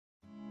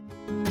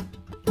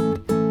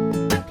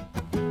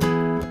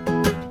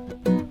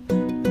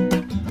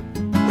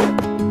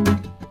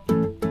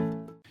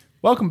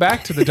Welcome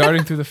back to the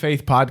Darting Through the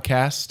Faith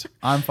podcast.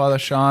 I'm Father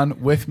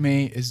Sean. With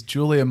me is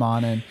Julia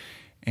Monin.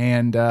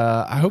 And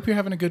I hope you're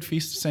having a good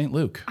feast of St.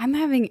 Luke. I'm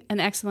having an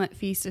excellent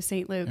feast of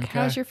St. Luke. Okay.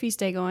 How's your feast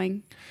day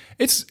going?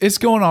 It's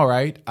going all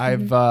right.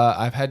 I've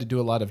had to do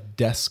a lot of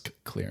desk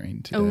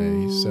clearing today.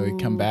 Ooh. So you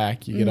come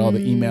back, you get all the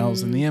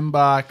emails in the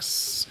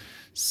inbox.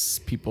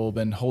 People have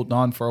been holding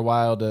on for a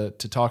while to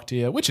talk to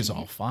you, which is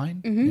all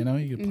fine. You know,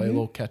 you can play a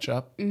little catch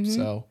up.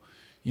 So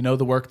you know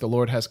the work the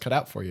Lord has cut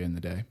out for you in the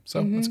day.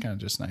 So it's kind of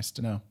just nice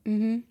to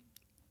know.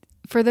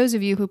 For those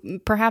of you who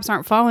perhaps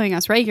aren't following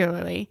us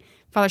regularly,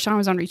 Father Sean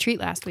was on retreat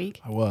last week.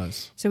 I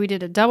was. So we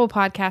did a double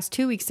podcast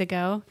 2 weeks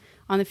ago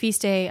on the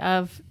feast day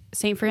of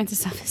St.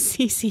 Francis of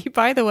Assisi.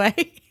 By the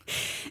way,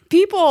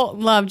 people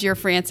loved your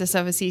Francis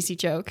of Assisi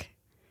joke.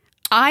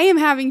 I am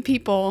having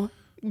people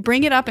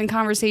bring it up in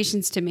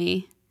conversations to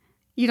me.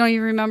 You don't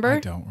even remember? I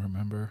don't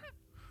remember.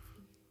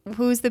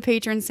 Who's the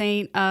patron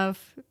saint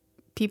of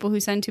people who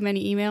send too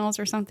many emails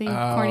or something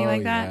corny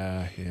like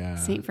that? Yeah.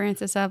 St.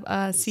 Francis of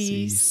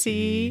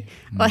Assisi.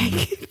 Mm.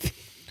 Like,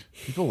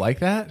 People like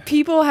that?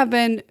 people have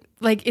been,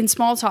 like, in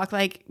small talk,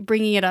 like,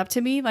 bringing it up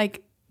to me,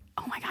 like,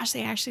 oh my gosh,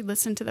 they actually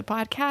listened to the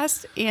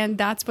podcast, and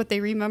that's what they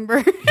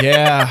remember.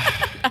 Yeah.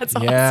 That's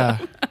Yeah.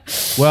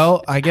 awesome.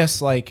 Well, I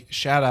guess like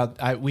shout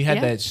out. We had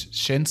Yeah. that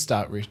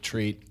Shinstatt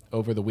retreat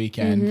over the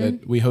weekend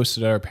that we hosted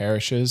at our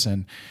parishes,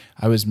 and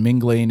I was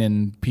mingling,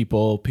 and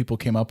people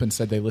came up and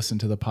said they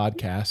listened to the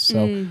podcast.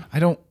 So I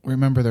don't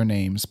remember their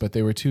names, but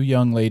they were two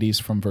young ladies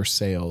from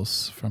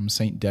Versailles, from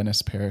St.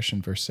 Denis Parish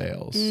in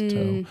Versailles.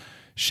 So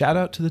shout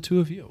out to the two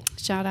of you.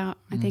 Shout out.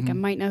 I think I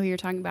might know who you're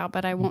talking about,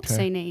 but I won't Okay.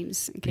 say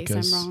names in case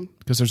I'm wrong.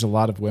 Because there's a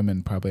lot of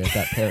women probably at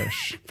that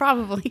parish.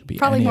 Probably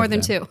Any more of than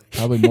them. two.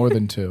 Probably more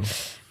than two.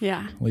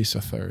 Yeah. At least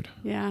a third.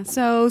 Yeah.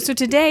 So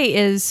today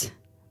is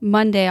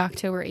Monday,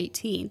 October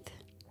 18th.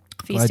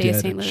 Feast Glad day you of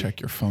had St. to Luke.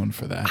 check your phone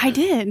for that. I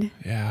did.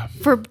 Yeah.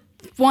 For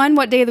one,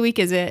 what day of the week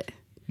is it?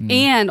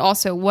 And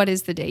also, what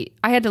is the date?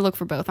 I had to look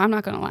for both. I'm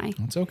not going to lie.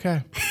 It's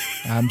okay.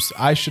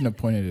 I shouldn't have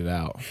pointed it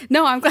out.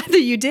 No, I'm glad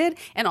that you did.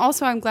 And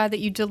also, I'm glad that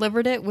you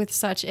delivered it with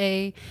such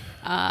a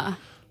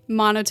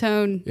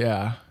monotone,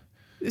 Yeah.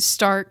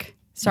 stark,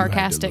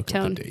 sarcastic You had to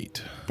look tone. at the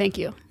date. Thank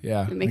you.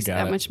 Yeah. It makes it I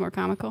got that much more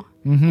comical.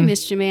 I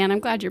missed you, man.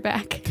 I'm glad you're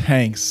back.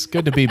 Thanks.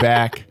 Good to be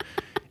back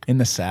in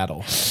the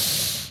saddle.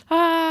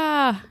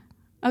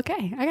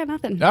 Okay. I got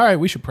nothing. All right,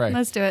 we should pray.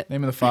 Let's do it. In the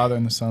name of the Father,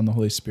 and the Son, and the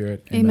Holy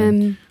Spirit.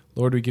 Amen.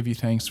 Lord, we give you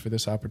thanks for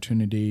this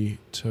opportunity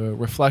to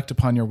reflect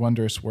upon your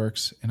wondrous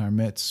works in our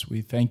midst.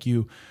 We thank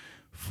you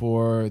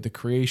for the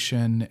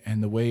creation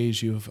and the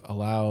ways you've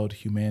allowed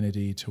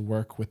humanity to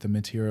work with the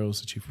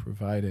materials that you've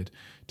provided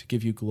to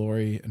give you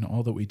glory in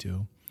all that we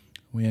do.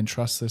 We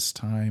entrust this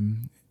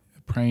time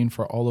praying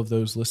for all of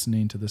those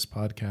listening to this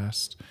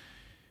podcast.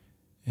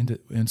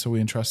 And so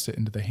we entrust it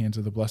into the hands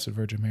of the Blessed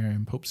Virgin Mary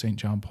and Pope St.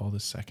 John Paul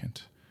II.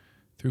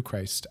 Through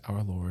Christ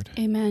our Lord.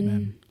 Amen. Amen.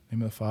 In the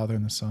name of the Father,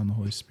 and the Son, and the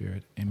Holy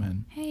Spirit.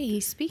 Amen. Hey,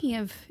 speaking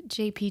of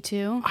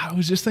JP2. I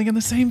was just thinking the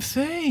same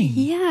thing.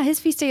 Yeah, his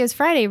feast day is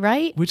Friday,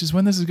 right? Which is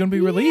when this is going to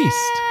be released.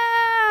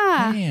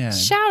 Yeah. Man.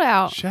 Shout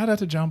out. Shout out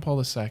to John Paul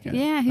II.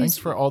 Yeah, Thanks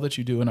for all that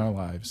you do in our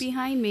lives.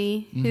 Behind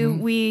me, who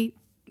we...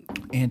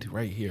 And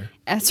right here.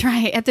 That's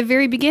right. At the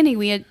very beginning,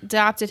 we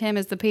adopted him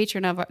as the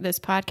patron of this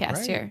podcast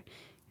Right. here.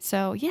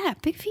 So, yeah,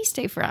 big feast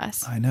day for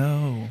us. I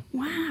know.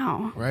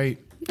 Wow. Right.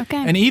 Okay.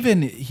 And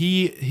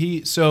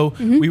even so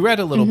we read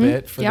a little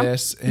bit for Yep.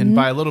 this, and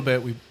by a little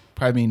bit, we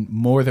probably mean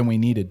more than we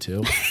needed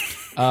to.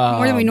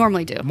 More than we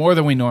normally do. More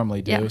than we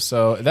normally do. Yeah.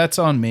 So that's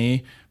on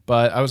me.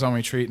 But I was on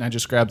retreat, and I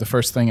just grabbed the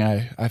first thing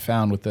I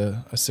found with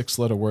a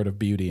 6-letter word of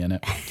beauty in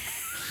it.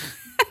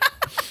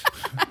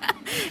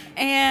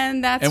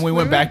 And that's And we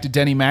went back to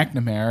Dennis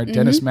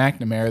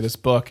McNamara, this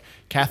book,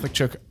 Catholic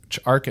Church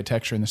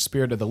Architecture in the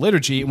Spirit of the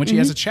Liturgy, in which he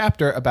has a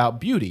chapter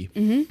about beauty.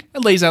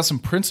 It lays out some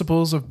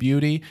principles of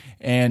beauty,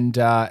 and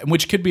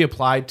which could be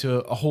applied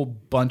to a whole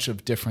bunch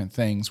of different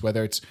things,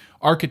 whether it's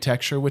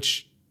architecture,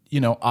 which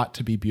ought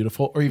to be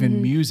beautiful, or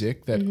even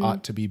music that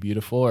ought to be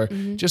beautiful, or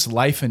just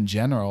life in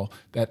general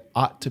that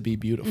ought to be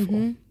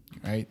beautiful.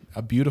 Right?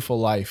 A beautiful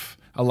life,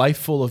 a life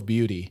full of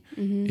beauty,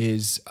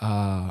 is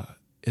a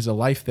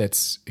life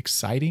that's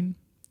exciting,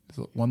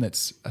 one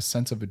that's a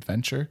sense of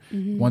adventure,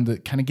 one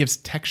that kind of gives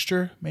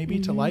texture maybe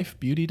to life.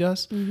 Beauty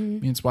does. I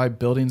mean, it's why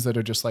buildings that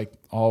are just like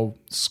all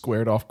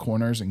squared off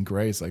corners and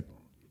gray is like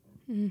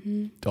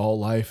dull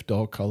life,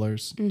 dull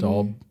colors,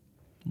 dull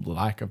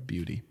lack of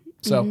beauty.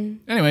 So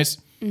anyways,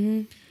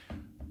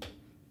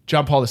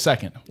 John Paul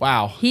II.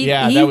 Wow.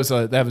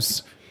 That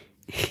was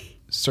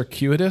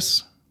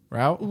circuitous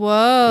route.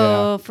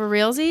 Whoa. Yeah. For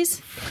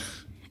realsies?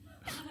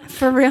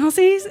 For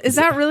realsies? Is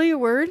that really a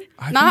word?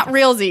 Not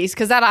realsies,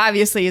 because that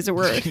obviously is a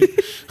word.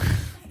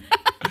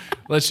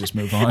 Let's just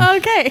move on.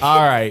 Okay. All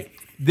right.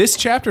 This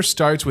chapter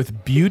starts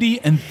with beauty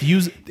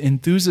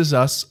enthuses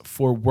us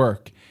for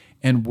work,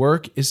 and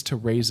work is to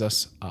raise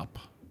us up.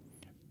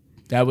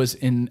 That was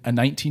in a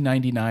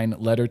 1999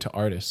 letter to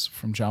artists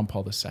from John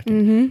Paul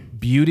II.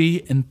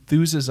 Beauty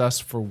enthuses us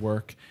for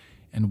work,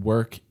 and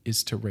work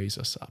is to raise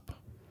us up.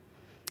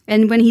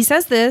 And when he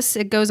says this,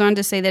 it goes on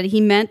to say that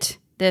he meant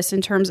this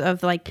in terms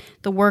of like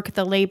the work,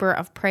 the labor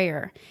of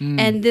prayer.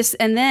 And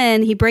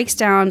then he breaks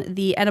down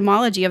the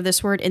etymology of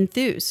this word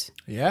enthuse.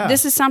 Yeah.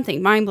 This is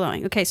something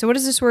mind-blowing. Okay, so what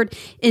does this word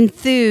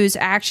enthuse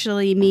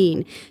actually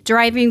mean?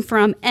 Deriving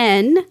from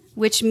en,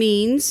 which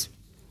means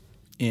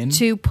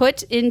to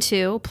put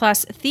into,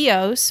 plus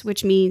theos,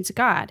 which means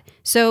God.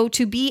 So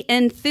to be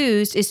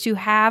enthused is to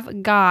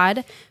have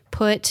God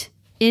put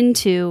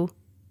into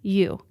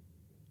you.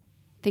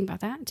 Think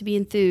about that. To be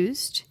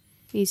enthused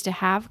means to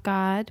have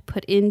God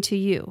put into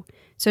you.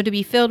 So to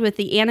be filled with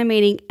the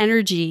animating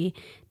energy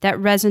that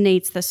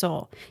resonates the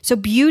soul. So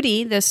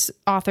beauty, this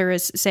author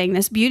is saying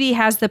this, beauty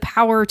has the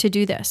power to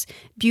do this.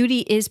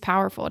 Beauty is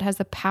powerful. It has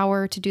the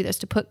power to do this,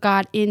 to put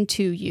God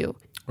into you.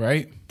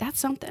 Right.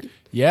 That's something.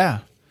 Yeah.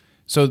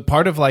 So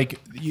part of like,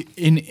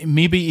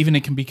 maybe even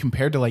it can be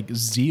compared to like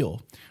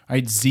zeal,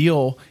 right?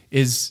 Zeal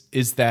is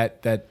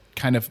that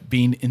kind of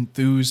being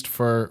enthused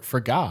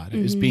for God,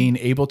 is being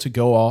able to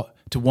go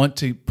to want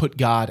to put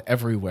God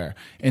everywhere.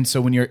 And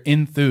so when you're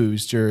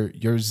enthused,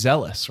 you're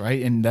zealous,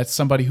 right? And that's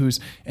somebody who's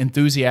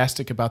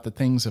enthusiastic about the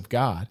things of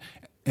God.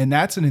 And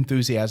that's an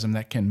enthusiasm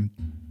that can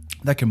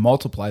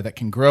multiply, that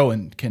can grow,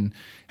 and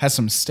has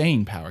some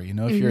staying power. You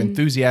know, if you're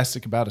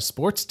enthusiastic about a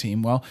sports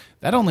team, well,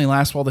 that only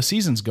lasts while the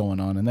season's going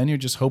on, and then you're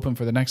just hoping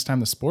for the next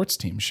time the sports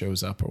team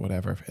shows up or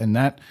whatever. And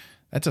that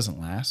doesn't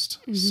last.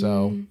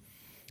 So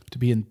to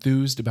be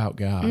enthused about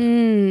God,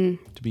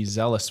 to be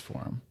zealous for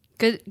him.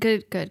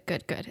 Good.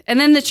 And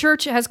then the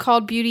church has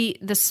called beauty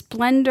the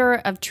splendor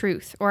of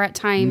truth, or at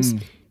times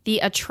the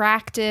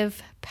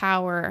attractive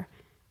power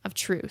of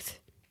truth.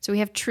 So we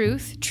have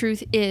truth.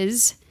 Truth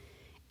is.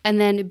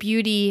 And then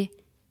beauty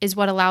is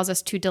what allows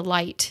us to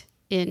delight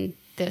in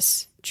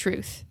this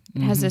truth.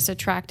 It has this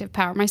attractive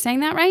power. Am I saying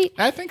that right?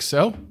 I think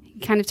so.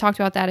 Kind of talked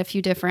about that a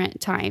few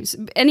different times.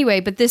 Anyway,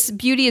 but this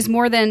beauty is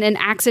more than an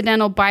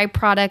accidental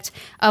byproduct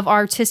of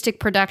artistic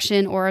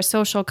production or a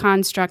social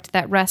construct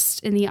that rests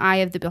in the eye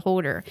of the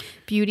beholder.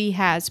 Beauty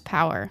has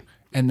power.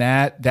 And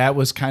that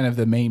was kind of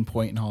the main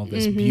point in all of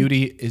this.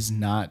 Beauty is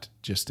not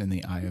just in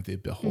the eye of the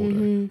beholder.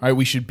 All right,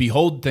 we should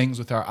behold things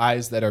with our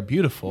eyes that are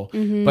beautiful,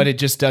 but it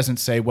just doesn't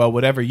say, well,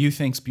 whatever you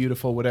think's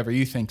beautiful,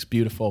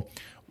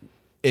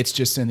 it's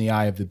just in the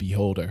eye of the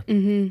beholder.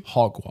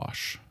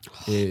 Hogwash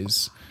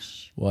is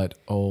what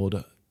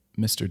old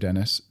Dr.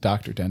 Dennis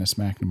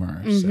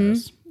McNamara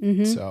says.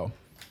 So,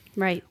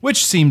 right,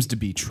 which seems to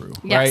be true,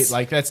 yes. right?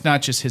 Like that's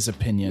not just his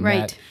opinion.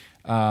 Right.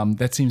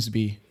 That seems to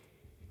be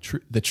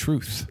the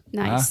truth.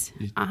 Nice.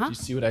 Did you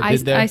see what I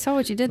did there? I saw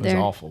what you did there. It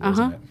was awful,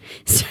 wasn't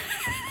it?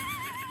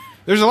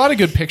 There's a lot of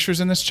good pictures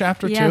in this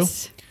chapter too.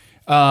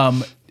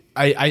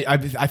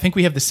 I think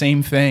we have the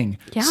same thing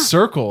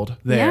circled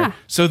there. Yeah.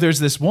 So there's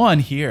this one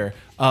here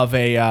of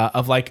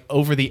like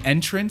over the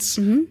entrance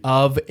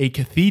of a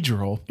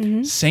cathedral,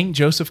 St.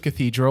 Joseph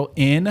Cathedral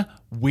in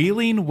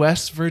Wheeling,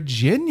 West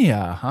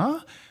Virginia. Huh?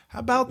 How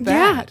about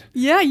that?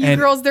 Yeah, you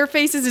girls, their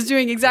faces is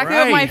doing exactly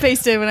what my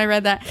face did when I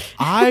read that.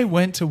 I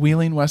went to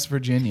Wheeling, West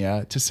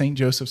Virginia to St.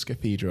 Joseph's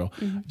Cathedral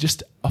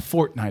just a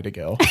fortnight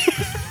ago.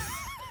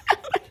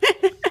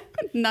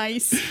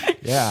 Nice.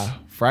 Yeah,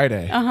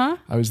 Friday. I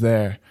was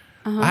there.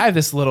 I have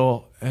this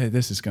little.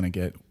 This is gonna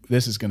get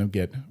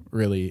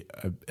really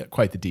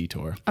quite the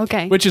detour.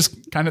 Okay. Which is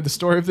kind of the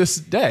story of this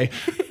day.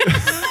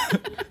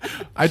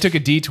 I took a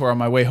detour on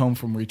my way home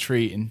from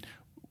retreat and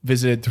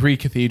visited 3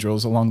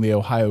 cathedrals along the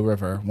Ohio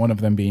River, one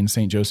of them being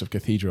St. Joseph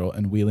Cathedral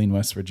in Wheeling,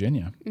 West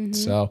Virginia.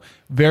 So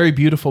very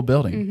beautiful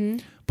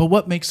building. But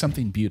what makes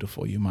something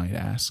beautiful, you might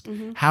ask?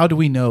 How do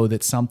we know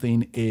that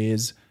something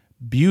is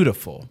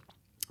beautiful?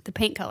 The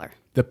paint color.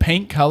 The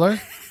paint color?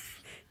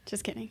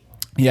 Just kidding.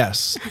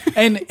 Yes.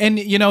 And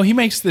you know, he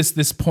makes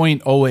this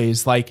point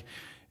always, like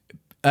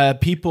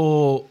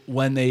people,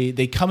 when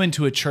they come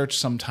into a church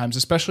sometimes,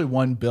 especially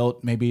one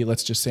built maybe,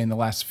 let's just say in the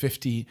last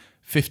 50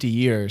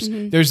 years,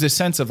 there's this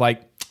sense of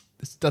like,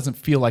 this doesn't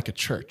feel like a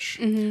church,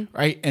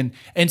 right?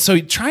 And so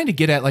trying to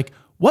get at like,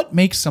 what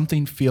makes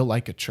something feel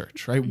like a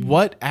church, right?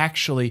 What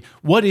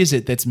is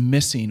it that's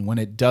missing when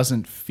it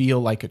doesn't feel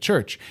like a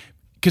church?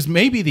 Because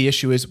maybe the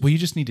issue is, well, you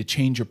just need to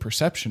change your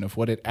perception of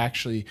what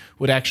actually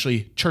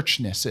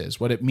churchness is,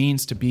 what it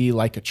means to be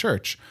like a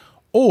church.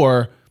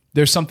 Or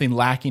there's something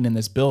lacking in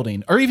this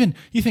building. Or even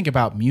you think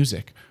about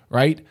music,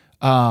 right?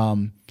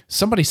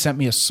 Somebody sent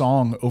me a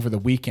song over the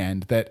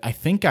weekend that I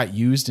think got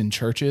used in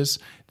churches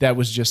that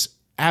was just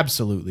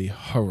absolutely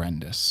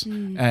horrendous.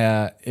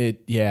 It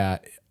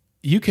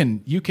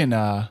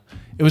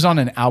was on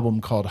an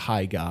album called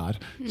High God.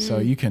 So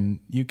you can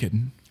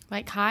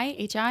like high,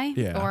 H-I?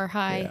 Yeah, or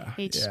high, yeah,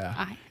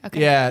 H-I?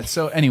 Okay. Yeah,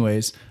 so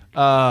anyways,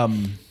 but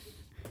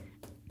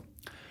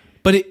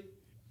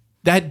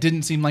that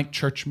didn't seem like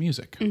church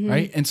music,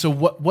 right? And so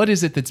what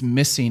is it that's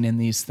missing in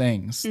these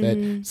things that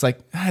it's like,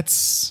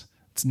 it's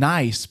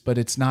nice, but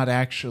it's not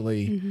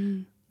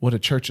actually what a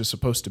church is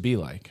supposed to be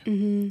like.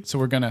 So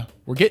we're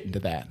getting to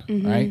that,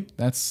 right?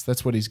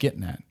 That's what he's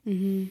getting at.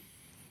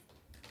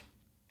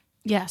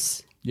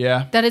 Yes.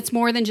 Yeah. That it's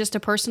more than just a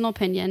personal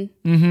opinion.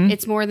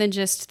 It's more than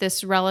just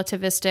this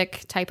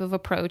relativistic type of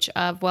approach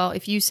of, well,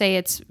 if you say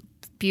it's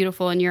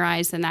beautiful in your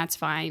eyes, then that's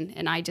fine.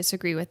 And I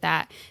disagree with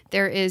that.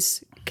 There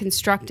is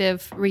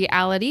constructive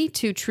reality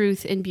to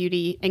truth and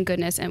beauty and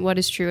goodness and what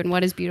is true and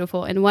what is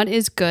beautiful and what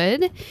is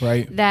good.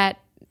 Right. That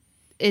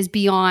is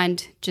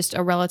beyond just a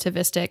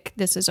relativistic,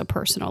 this is a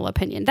personal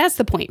opinion. That's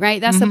the point, right?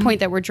 That's the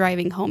point that we're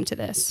driving home to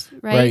this,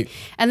 right?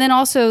 And then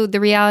also the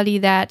reality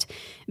that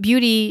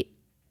beauty,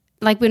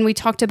 like when we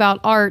talked about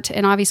art,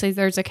 and obviously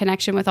there's a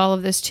connection with all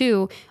of this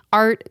too,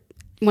 art,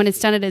 when it's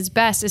done at its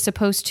best, is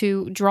supposed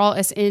to draw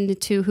us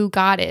into who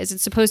God is.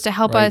 It's supposed to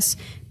help us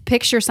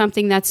picture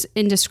something that's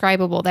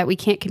indescribable, that we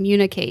can't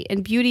communicate.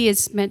 And beauty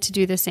is meant to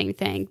do the same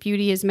thing.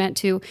 Beauty is meant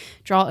to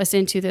draw us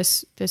into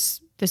this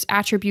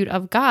attribute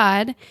of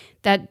God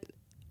that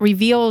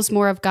reveals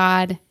more of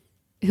God,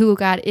 who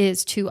God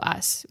is to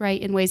us, right?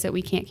 In ways that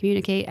we can't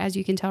communicate. As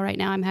you can tell right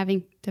now, I'm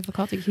having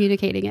difficulty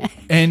communicating it.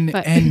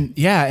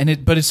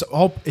 But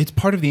it's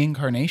part of the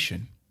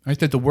incarnation. Right,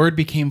 that the Word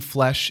became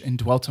flesh and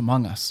dwelt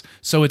among us.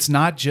 So it's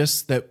not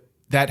just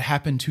that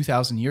happened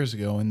 2,000 years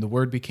ago and the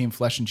Word became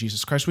flesh in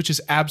Jesus Christ, which is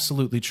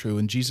absolutely true.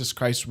 And Jesus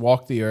Christ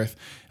walked the earth,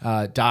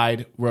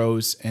 died,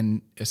 rose,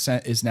 and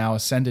is now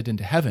ascended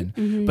into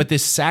heaven. But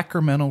this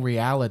sacramental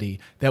reality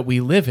that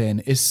we live in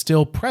is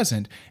still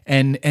present.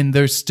 And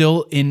there's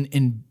still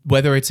in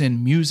whether it's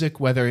in music,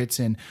 whether it's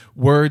in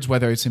words,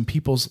 whether it's in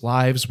people's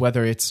lives,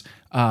 whether it's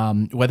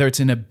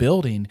in a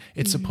building,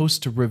 it's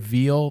supposed to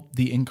reveal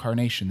the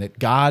incarnation, that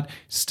God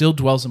still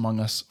dwells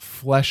among us,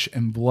 flesh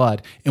and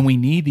blood, and we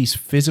need these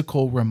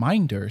physical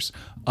reminders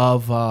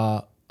of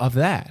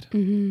that.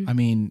 I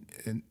mean,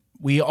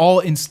 we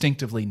all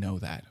instinctively know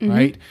that,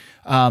 right?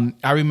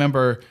 I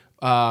remember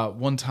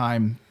one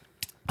time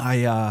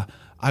I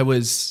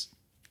was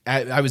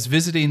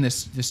visiting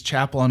this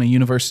chapel on a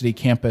university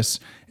campus,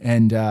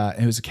 and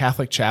it was a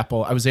Catholic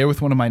chapel. I was there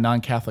with one of my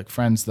non-Catholic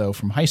friends, though,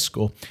 from high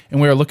school,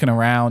 and we were looking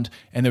around,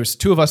 and there was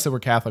two of us that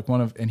were Catholic,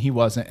 and he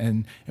wasn't,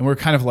 and we were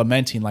kind of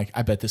lamenting, like,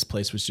 I bet this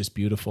place was just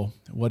beautiful.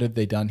 What have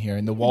they done here?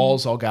 And the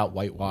walls all got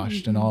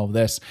whitewashed and all of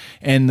this.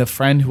 And the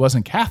friend who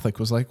wasn't Catholic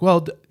was like,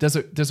 well, does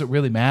it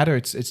really matter?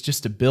 It's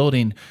just a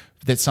building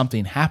that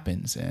something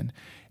happens in.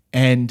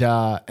 And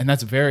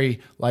that's very,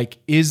 like,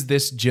 is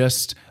this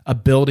just a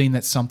building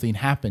that something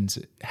happens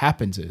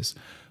is?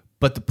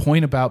 But the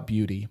point about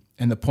beauty,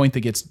 and the point that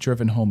gets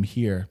driven home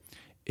here,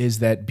 is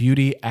that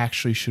beauty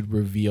actually should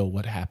reveal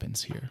what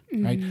happens here,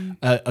 right?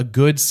 A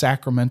good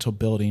sacramental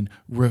building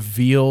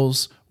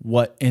reveals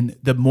what, and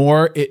the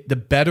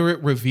better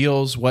it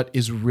reveals what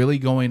is really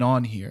going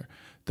on here,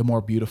 the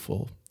more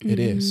beautiful it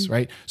is,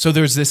 right? So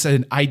there's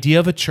an idea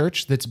of a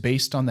church that's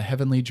based on the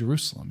heavenly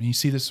Jerusalem. And you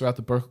see this throughout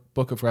the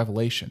book of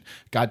Revelation.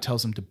 God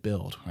tells them to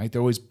build, right? They're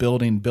always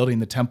building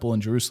the temple in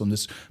Jerusalem.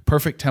 This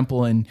perfect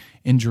temple in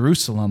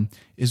Jerusalem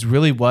is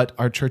really what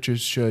our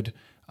churches should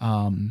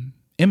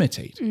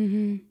imitate.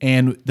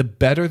 And the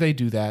better they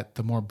do that,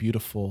 the more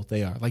beautiful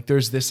they are. Like,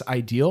 there's this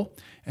ideal,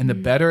 and the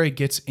better it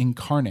gets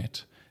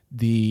incarnate,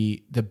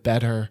 the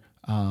better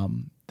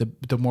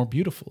the more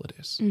beautiful it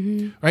is,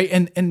 right?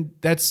 And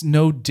that's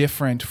no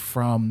different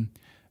from,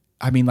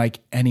 I mean, like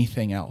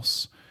anything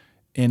else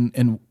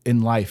in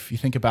life. You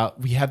think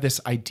about, we have this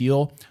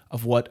ideal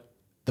of what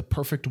the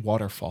perfect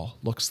waterfall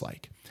looks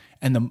like,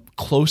 and the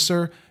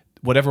closer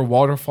whatever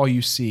waterfall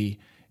you see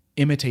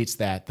imitates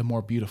that, the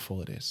more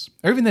beautiful it is.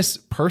 Or even this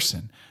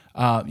person.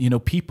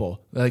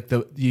 People, like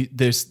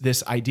there's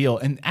this ideal,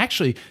 and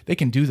actually they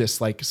can do this.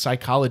 Like,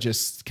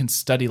 psychologists can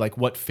study like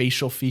what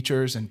facial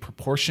features and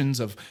proportions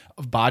of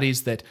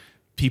bodies that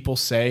people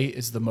say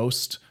is the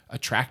most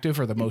attractive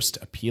or the most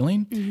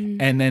appealing,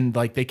 and then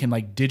like they can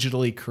like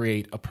digitally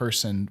create a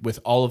person with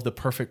all of the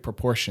perfect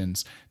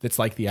proportions that's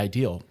like the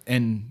ideal.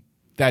 And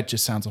that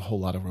just sounds a whole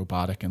lot of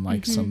robotic and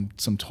like some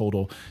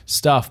total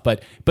stuff,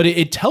 but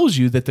it tells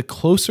you that the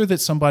closer that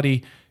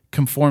somebody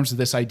conforms to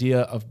this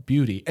idea of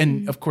beauty,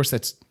 and of course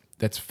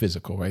that's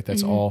physical, right?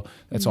 That's all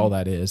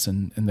that is,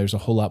 and there's a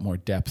whole lot more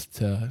depth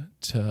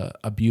to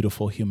a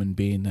beautiful human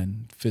being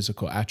than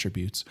physical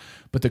attributes.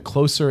 But the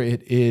closer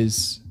it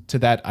is to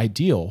that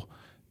ideal,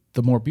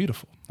 the more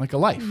beautiful, like a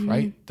life,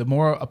 right? The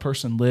more a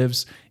person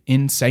lives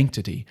in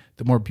sanctity,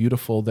 the more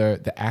beautiful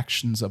the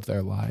actions of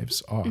their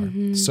lives are.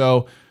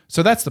 So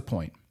that's the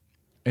point,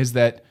 is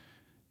that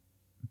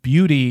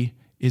beauty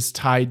is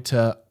tied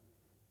to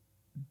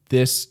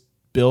this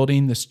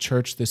building, this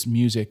church, this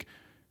music.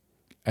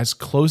 As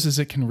close as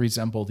it can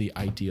resemble the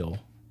ideal,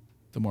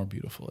 the more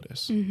beautiful it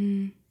is.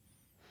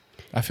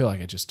 I feel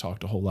like I just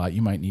talked a whole lot.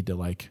 You might need to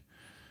like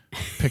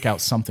pick out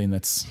something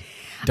that's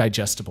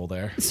digestible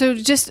there. So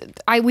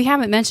we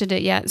haven't mentioned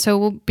it yet, so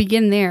we'll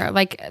begin there.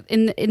 Like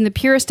in the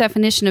purest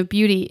definition of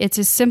beauty, it's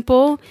as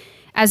simple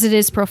as it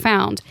is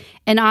profound.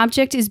 An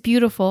object is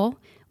beautiful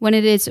when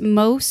it is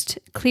most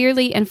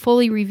clearly and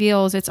fully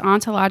reveals its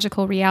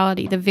ontological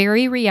reality, the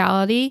very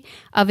reality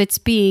of its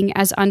being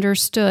as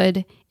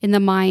understood in the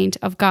mind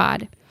of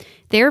God.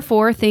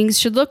 Therefore, things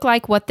should look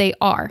like what they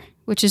are,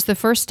 which is the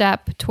first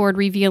step toward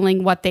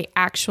revealing what they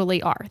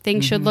actually are.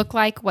 Things should look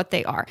like what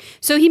they are.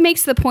 So he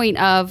makes the point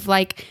of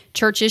like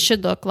churches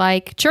should look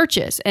like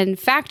churches and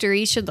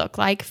factories should look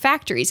like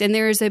factories. And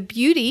there is a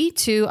beauty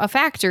to a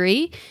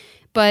factory,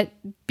 but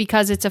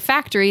because it's a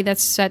factory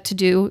that's set to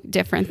do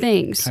different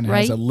things, Kind of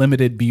right? has a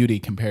limited beauty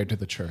compared to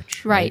the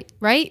church. Right.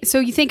 So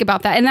you think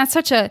about that, and that's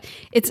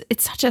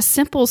it's such a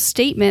simple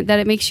statement that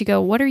it makes you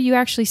go, what are you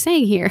actually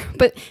saying here?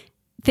 But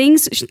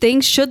things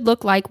should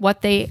look like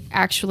what they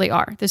actually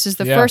are. This is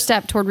the first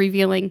step toward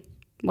revealing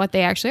what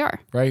they actually are.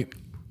 Right.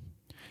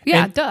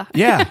 Yeah, And- duh.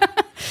 Yeah.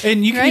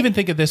 And you can Right? even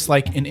think of this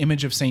like an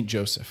image of Saint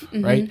Joseph,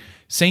 right?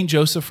 Saint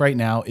Joseph right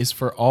now is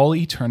for all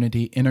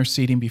eternity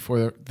interceding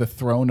before the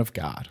throne of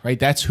God, right?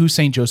 That's who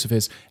Saint Joseph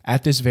is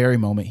at this very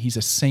moment. He's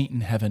a saint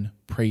in heaven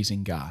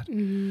praising God.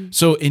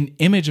 So an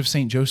image of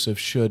Saint Joseph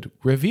should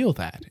reveal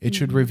that. It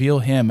should reveal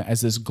him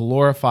as this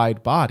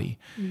glorified body,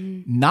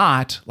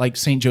 not like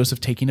Saint Joseph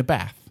taking a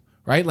bath.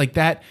 Right? Like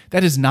that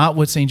is not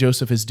what St.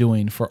 Joseph is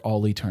doing for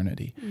all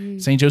eternity.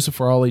 St. Joseph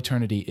for all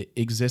eternity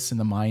exists in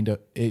the mind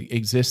it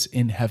exists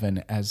in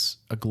heaven as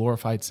a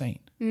glorified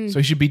saint. So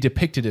he should be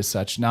depicted as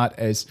such, not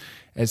as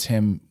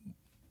him,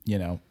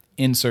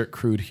 insert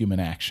crude human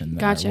action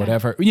there, Gotcha.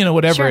 whatever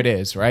Sure. it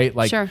is, right?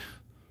 Like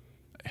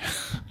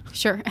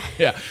Sure.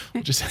 yeah,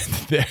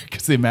 just there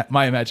because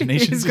my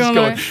imagination is It's just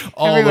going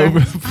all everywhere. over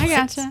the place. I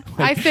gotcha.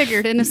 I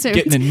figured and assumed.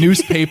 Getting a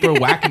newspaper,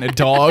 whacking a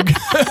dog.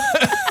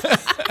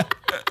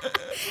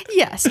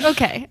 Yes.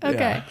 Okay.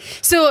 Yeah.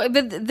 So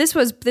this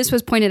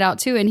was pointed out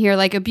too in here.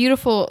 Like a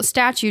beautiful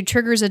statue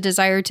triggers a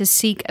desire to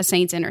seek a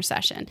saint's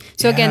intercession.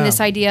 So again, Yeah. this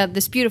idea,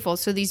 these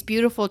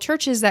beautiful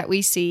churches that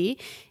we see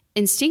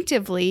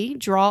instinctively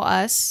draw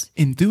us,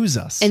 Enthuse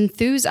us.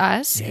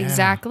 Yeah.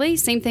 Exactly.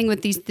 Same thing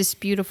with these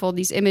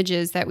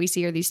images that we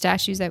see or these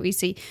statues that we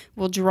see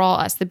will draw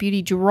us. The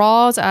beauty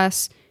draws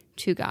us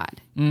to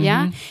God.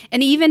 Yeah.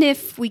 And even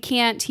if we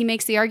can't, he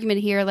makes the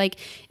argument here, like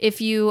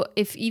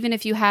even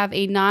if you have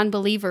a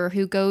non-believer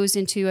who goes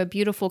into a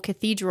beautiful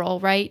cathedral,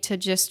 right, to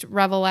just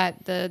revel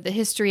at the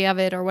history of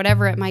it or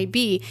whatever it might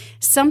be,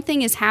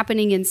 something is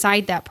happening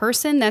inside that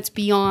person that's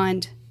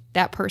beyond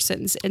that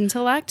person's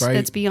intellect, Right.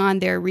 that's beyond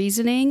their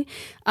reasoning,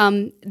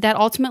 that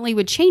ultimately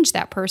would change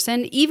that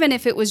person, even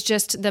if it was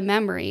just the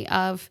memory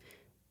of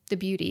the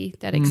beauty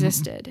that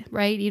existed,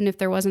 right? Even if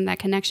there wasn't that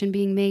connection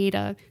being made,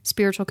 a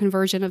spiritual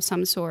conversion of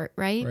some sort,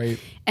 right? Right.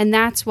 And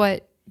that's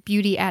what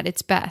beauty at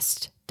its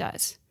best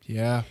does.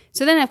 Yeah.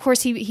 So then, of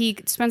course, he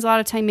spends a lot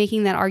of time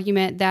making that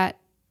argument that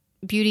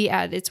beauty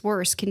at its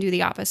worst can do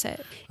the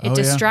opposite. It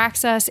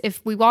distracts us.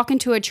 If we walk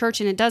into a church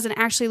and it doesn't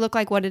actually look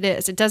like what it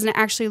is, it doesn't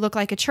actually look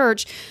like a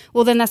church,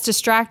 well, then that's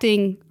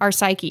distracting our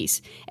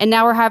psyches. And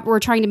now we're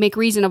trying to make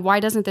reason of why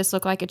doesn't this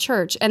look like a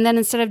church? And then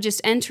instead of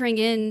just entering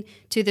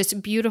into this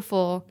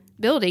beautiful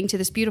building, to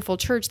this beautiful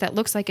church that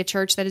looks like a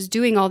church that is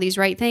doing all these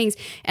right things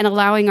and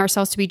allowing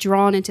ourselves to be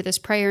drawn into this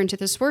prayer, into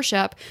this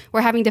worship,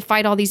 we're having to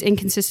fight all these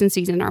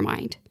inconsistencies in our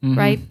mind,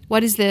 right?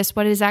 What is this?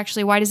 Why does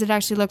it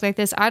actually look like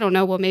this? I don't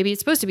know. Well, maybe it's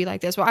supposed to be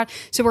like this.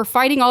 So we're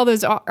fighting all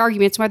those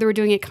arguments, whether we're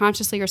doing it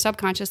consciously or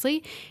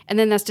subconsciously, and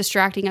then that's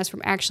distracting us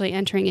from actually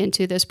entering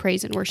into this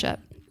praise and worship.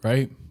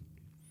 Right.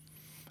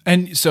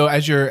 And so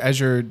as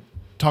you're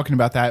talking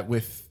about that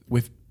with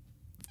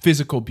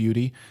physical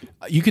beauty,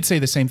 you could say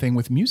the same thing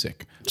with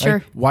music. Right?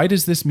 Sure. Why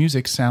does this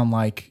music sound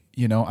like,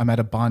 I'm at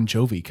a Bon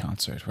Jovi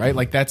concert, right?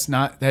 Like that's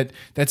not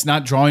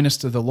drawing us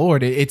to the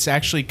Lord. It's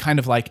actually kind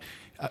of like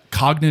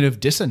cognitive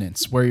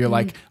dissonance where you're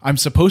like, I'm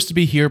supposed to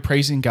be here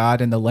praising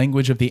God in the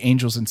language of the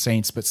angels and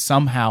saints, but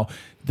somehow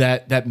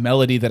that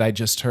melody that I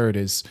just heard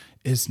is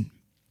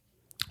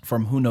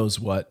from who knows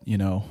what,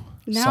 Now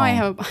song. I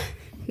have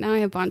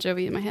Bon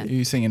Jovi in my head. Are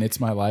you singing It's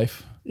My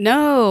Life?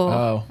 No.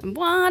 Oh. I'm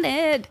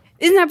wanted.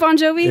 Isn't that Bon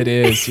Jovi? It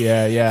is,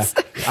 yeah.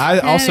 I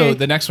also,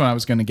 the next one I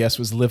was going to guess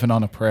was Living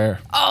on a Prayer.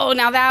 Oh,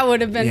 now that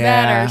would have been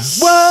better.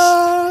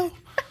 Whoa!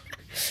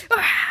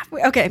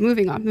 Okay,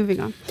 moving on. Who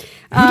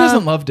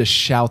doesn't love to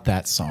shout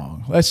that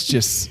song? Let's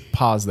just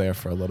pause there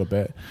for a little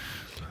bit.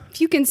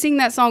 If you can sing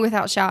that song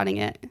without shouting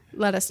it,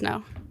 let us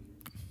know.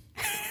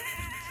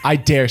 I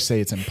dare say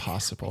it's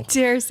impossible.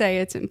 Dare say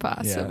it's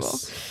impossible.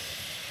 Yes.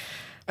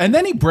 And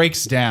then he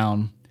breaks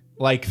down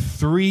like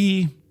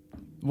three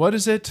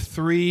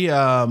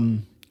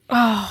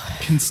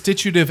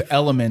constitutive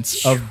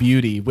elements of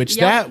beauty, which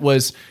that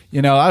was,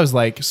 I was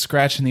like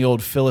scratching the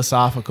old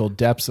philosophical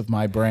depths of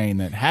my brain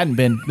that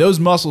those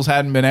muscles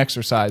hadn't been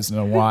exercised in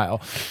a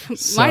while.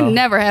 So, Mine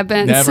never have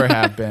been. Never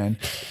have been.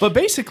 But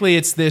basically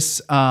it's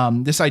this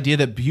idea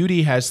that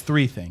beauty has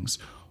three things: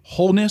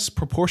 wholeness,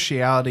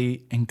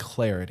 proportionality, and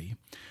clarity.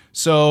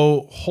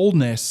 So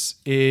wholeness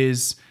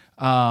is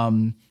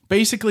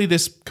basically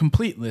this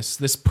completeness,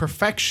 this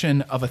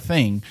perfection of a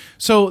thing.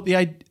 So the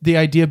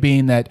idea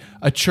being that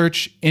a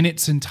church in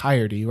its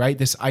entirety, right?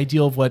 This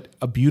ideal of what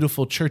a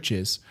beautiful church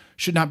is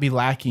should not be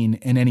lacking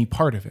in any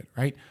part of it,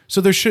 right?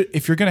 So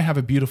if you're going to have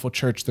a beautiful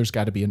church, there's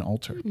got to be an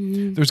altar.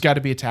 There's got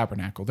to be a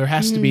tabernacle. There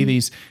has to be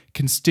these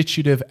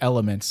constitutive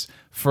elements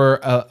for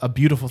a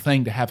beautiful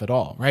thing to have it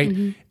all,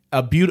 right?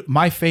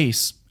 my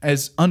face,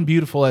 as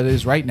unbeautiful as it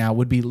is right now,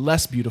 would be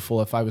less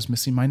beautiful if I was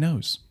missing my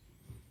nose.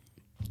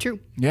 True.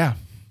 Yeah.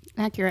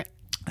 Accurate.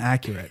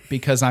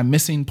 Because I'm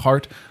missing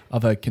part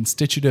of a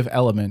constitutive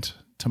element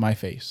to my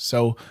face.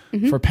 So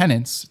for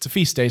penance, it's a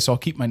feast day, so I'll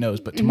keep my nose.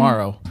 But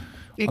tomorrow,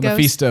 on the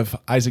feast of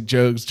Isaac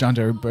Jogues, John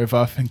de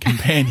Brebeuf, and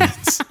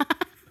companions.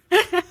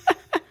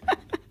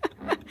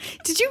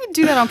 Did you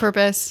do that on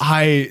purpose?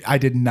 I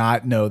did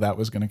not know that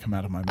was going to come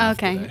out of my mouth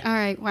Okay. today. All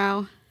right.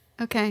 Wow.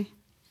 Okay.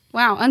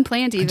 Wow.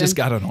 Unplanned even. I just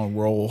got it on a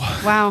roll.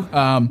 Wow.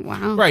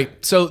 Wow.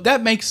 Right. So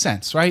that makes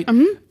sense, right?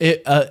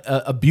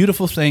 A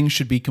beautiful thing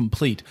should be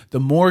complete. The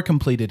more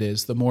complete it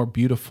is, the more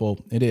beautiful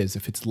it is.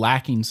 If it's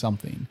lacking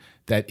something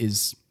that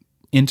is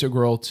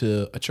integral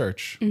to a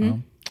church,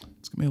 well,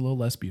 it's going to be a little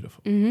less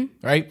beautiful.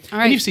 Right? All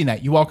right. And you've seen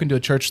that. You walk into a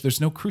church,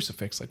 there's no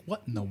crucifix. Like,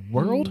 what in the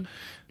world?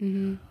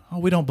 Oh,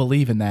 we don't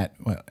believe in that.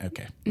 Well,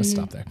 okay. Let's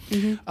stop there.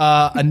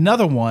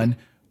 Another one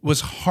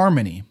was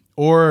harmony.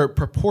 Or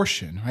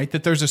proportion, right?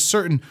 That there's a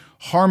certain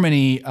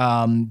harmony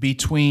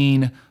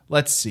between,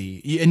 let's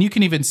see, and you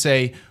can even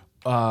say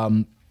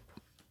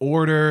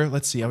order.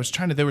 Let's see,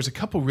 there was a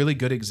couple really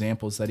good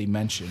examples that he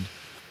mentioned.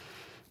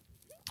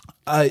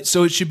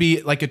 So it should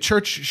be like a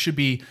church should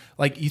be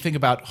like, you think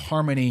about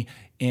harmony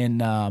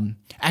in, I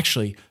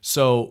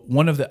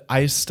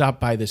stopped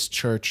by this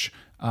church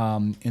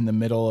in the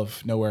middle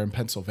of nowhere in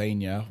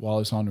Pennsylvania while I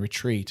was on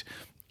retreat.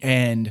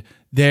 And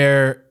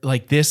there,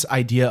 like, this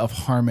idea of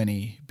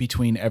harmony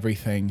between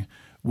everything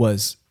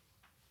was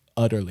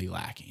utterly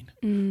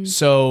lacking.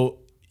 So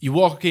you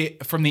walk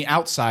it from the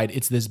outside,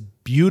 it's this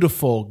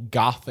beautiful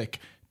Gothic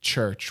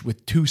church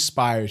with two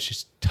spires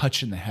just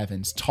touching the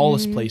heavens,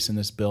 tallest place in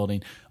this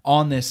building,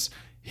 on this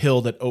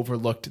hill that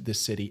overlooked the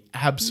city,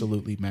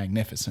 absolutely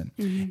magnificent.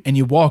 And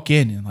you walk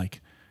in and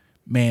like,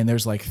 man,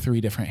 there's like 3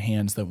 different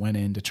hands that went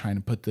in to try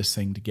and put this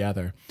thing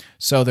together.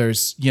 So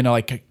there's,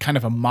 like a kind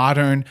of a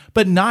modern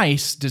but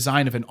nice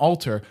design of an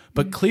altar,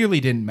 but clearly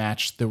didn't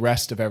match the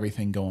rest of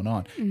everything going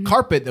on.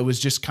 Carpet that was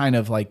just kind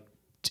of like,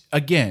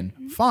 again,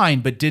 fine,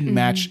 but didn't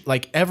match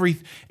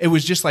it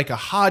was just like a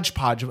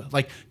hodgepodge of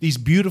like these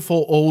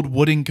beautiful old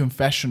wooden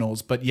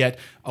confessionals, but yet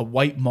a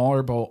white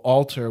marble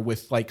altar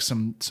with like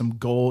some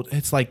gold.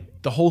 It's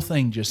like the whole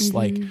thing just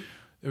like,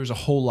 there was a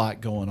whole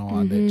lot going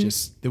on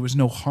that there was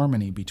no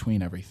harmony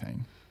between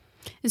everything.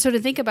 And so to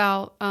think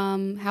about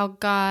how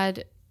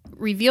God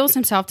reveals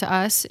himself to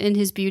us in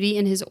his beauty,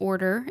 in his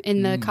order,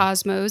 in the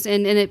cosmos,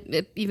 and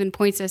it even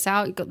points us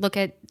out. You look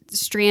at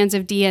strands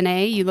of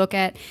DNA, you look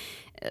at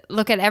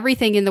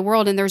everything in the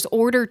world, and there's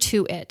order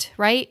to it,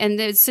 right?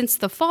 And since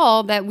the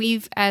fall, that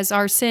we've, as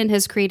our sin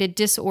has created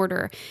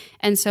disorder.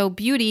 And so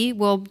beauty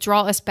will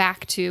draw us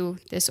back to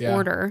this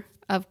order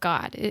of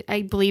God,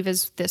 I believe,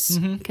 is this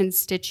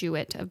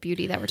constituent of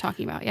beauty that we're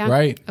talking about. Yeah.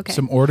 Right. Okay.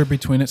 Some order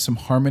between it, some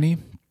harmony.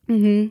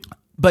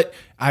 But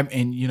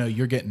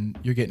you're getting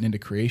into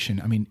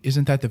creation. I mean,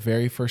 isn't that the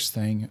very first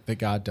thing that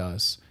God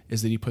does?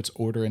 Is that he puts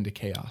order into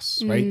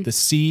chaos, right? The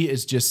sea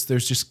is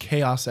there's just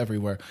chaos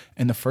everywhere.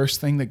 And the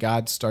first thing that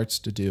God starts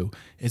to do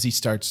is he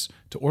starts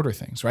to order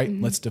things, right?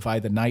 Let's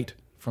divide the night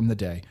from the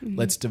day.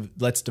 Let's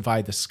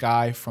divide the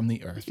sky from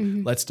the earth.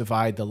 Let's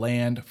divide the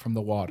land from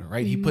the water,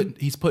 right?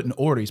 He's putting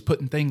order. He's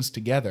putting things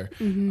together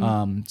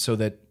so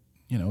that,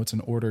 it's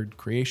an ordered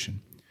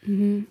creation.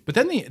 But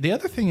then the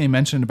other thing they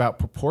mentioned about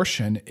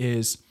proportion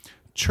is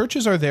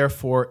churches are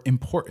therefore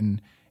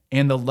important,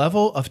 and the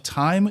level of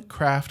time,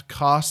 craft,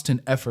 cost,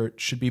 and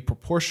effort should be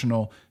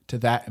proportional to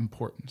that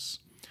importance.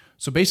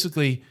 So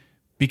basically,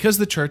 because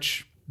the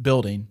church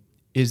building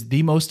is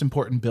the most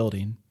important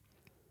building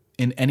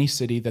in any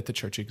city that the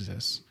church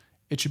exists,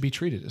 it should be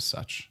treated as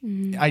such,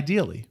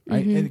 ideally,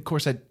 right? And of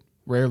course, that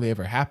rarely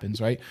ever happens,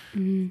 right?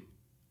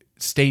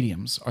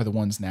 Stadiums are the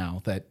ones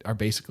now that are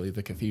basically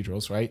the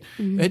cathedrals, right?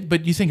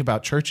 But you think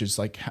about churches,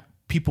 like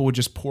people would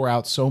just pour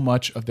out so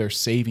much of their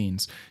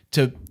savings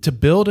to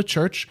build a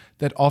church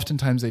that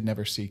oftentimes they'd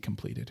never see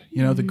completed.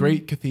 The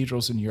great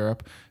cathedrals in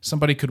Europe,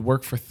 somebody could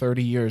work for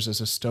 30 years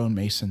as a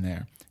stonemason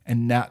there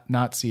and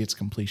not see its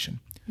completion.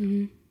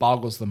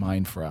 Boggles the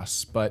mind for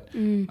us. But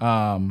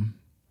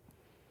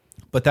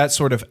that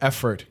sort of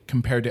effort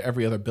compared to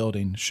every other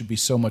building should be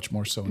so much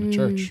more so in a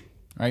church,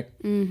 right?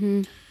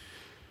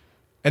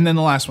 And then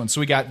the last one. So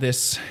we got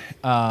this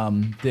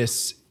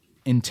this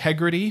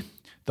integrity,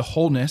 the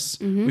wholeness.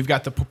 We've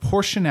got the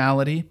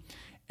proportionality,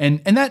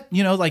 and that,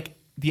 like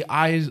the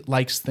eye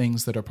likes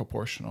things that are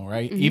proportional,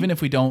 right? Even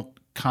if we don't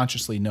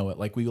consciously know it.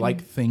 Like we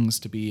like things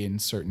to be in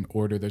certain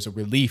order. There's a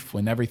relief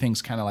when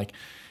everything's kind of like,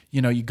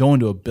 you go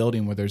into a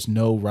building where there's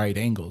no right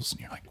angles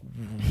and you're like,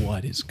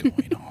 what is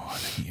going on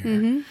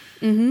here?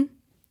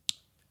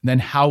 Then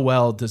how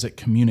well does it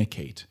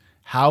communicate?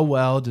 How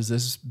well does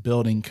this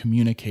building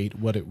communicate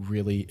what it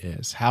really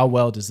is? How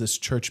well does this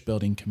church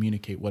building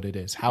communicate what it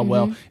is? How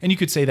well, and you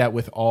could say that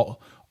with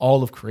all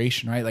of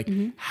creation, right? Like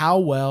how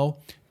well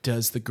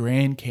does the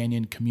Grand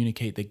Canyon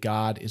communicate that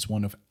God is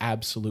one of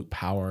absolute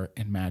power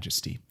and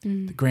majesty?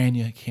 The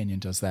Grand Canyon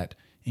does that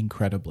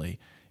incredibly.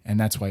 And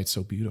that's why it's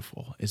so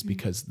beautiful, is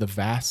because the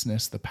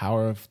vastness, the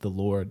power of the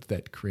Lord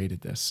that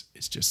created this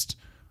is just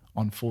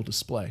on full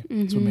display.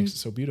 That's what makes it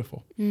so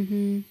beautiful.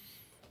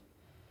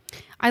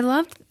 I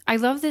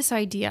love this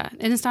idea,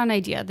 and it's not an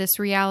idea, this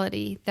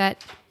reality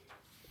that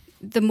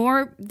the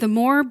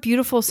more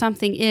beautiful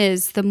something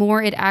is, the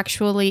more it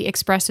actually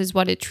expresses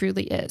what it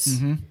truly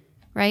is.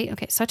 Right?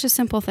 Okay, such a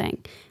simple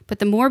thing. But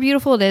the more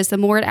beautiful it is, the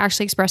more it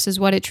actually expresses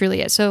what it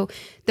truly is. So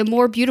the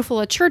more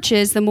beautiful a church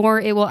is, the more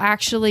it will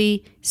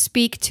actually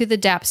speak to the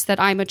depths that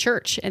I'm a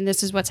church, and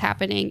this is what's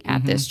happening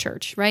at this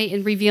church, right?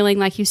 And revealing,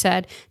 like you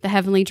said, the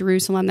heavenly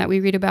Jerusalem that we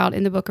read about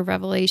in the book of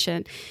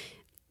Revelation.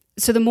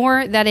 So the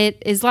more that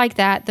it is like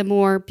that, the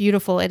more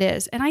beautiful it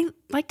is. And I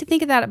like to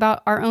think of that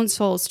about our own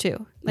souls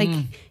too, like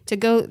to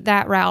go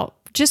that route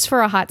just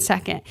for a hot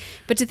second,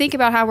 but to think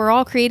about how we're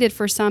all created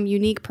for some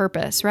unique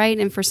purpose, right?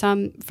 And for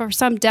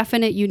some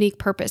definite unique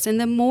purpose. And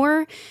the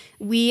more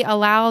we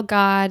allow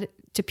God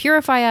to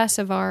purify us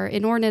of our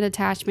inordinate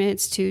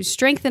attachments, to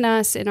strengthen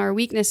us in our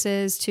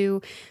weaknesses,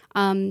 to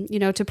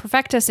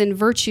perfect us in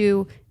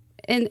virtue,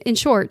 and in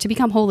short, to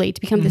become holy, to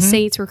become the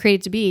saints we're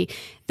created to be,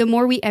 the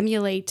more we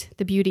emulate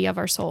the beauty of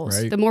our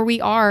souls, the more we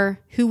are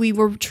who we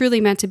were truly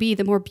meant to be,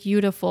 the more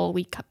beautiful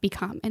we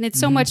become. And it's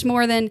so much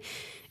more than,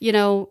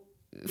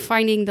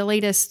 finding the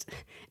latest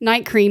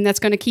night cream that's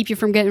going to keep you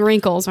from getting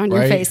wrinkles on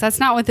your face. That's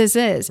not what this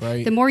is.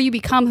 Right. The more you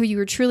become who you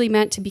were truly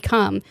meant to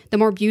become, the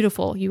more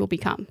beautiful you will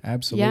become.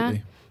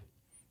 Absolutely.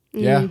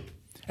 Yeah.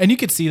 And you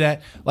could see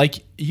that,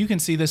 like, you can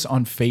see this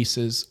on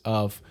faces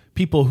of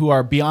people who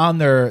are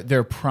beyond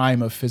their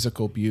prime of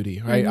physical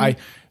beauty, right?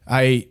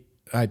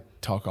 I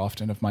talk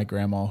often of my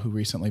grandma who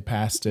recently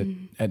passed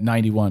at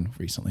 91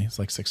 recently. It's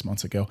like 6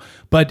 months ago.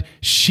 But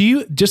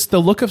she, just the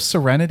look of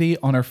serenity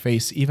on her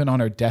face, even on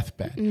her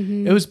deathbed,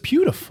 it was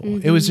beautiful.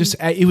 It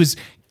was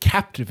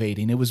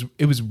captivating. It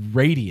was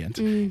radiant.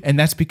 And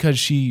that's because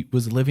she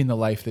was living the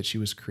life that she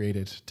was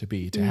created to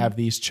be, to have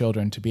these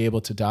children, to be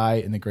able to die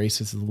in the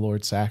graces of the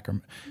Lord's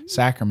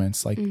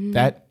sacraments. Like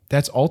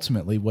that's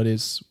ultimately what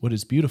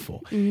is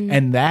beautiful.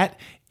 And that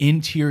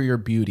interior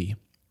beauty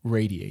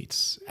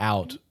radiates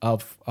out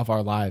of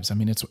our lives. I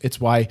mean,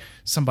 it's why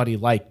somebody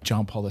like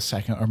John Paul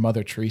II or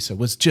Mother Teresa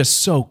was just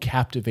so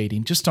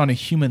captivating, just on a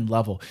human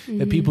level,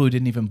 that people who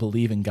didn't even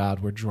believe in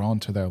God were drawn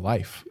to their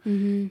life.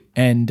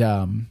 And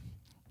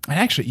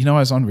actually, I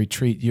was on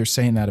retreat. You're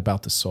saying that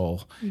about the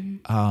soul.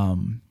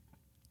 One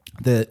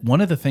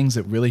of the things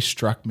that really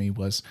struck me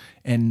was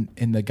in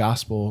the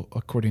gospel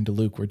according to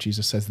Luke, where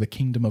Jesus says, the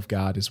kingdom of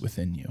God is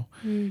within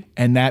you.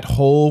 And that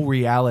whole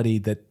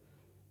reality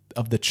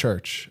of the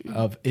church,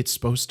 of it's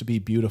supposed to be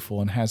beautiful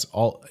and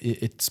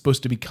it's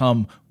supposed to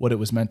become what it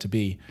was meant to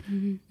be,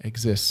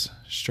 exists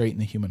straight in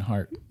the human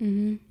heart.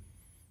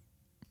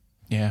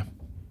 Yeah.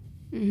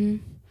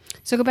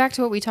 So go back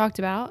to what we talked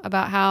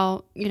about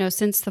how,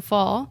 since the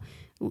fall,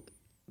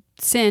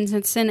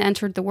 since sin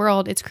entered the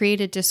world, it's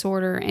created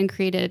disorder and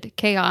created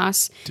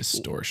chaos,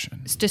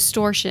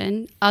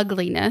 distortion,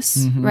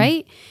 ugliness,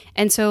 right?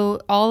 And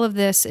so all of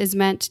this is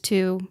meant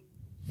to,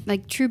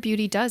 like, true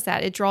beauty does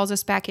that. It draws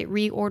us back. It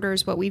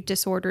reorders what we've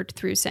disordered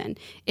through sin.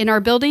 In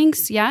our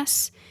buildings,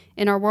 yes.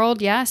 In our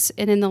world, yes.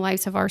 And in the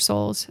lives of our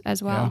souls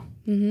as well.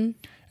 Yeah.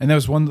 And there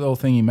was one little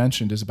thing you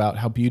mentioned is about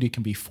how beauty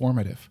can be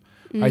formative.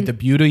 Right? The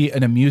beauty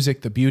in a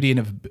music, the beauty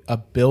in a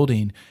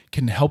building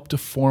can help to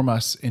form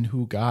us in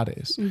who God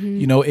is.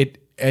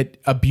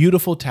 A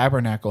beautiful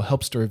tabernacle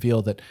helps to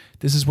reveal that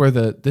this is where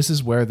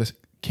the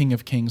King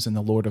of Kings and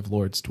the Lord of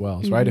Lords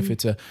dwells, right? If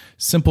it's a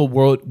simple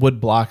wood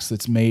blocks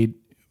that's made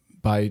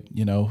by,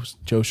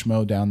 Joe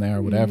Schmo down there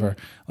or whatever,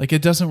 like,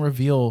 it doesn't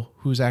reveal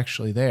who's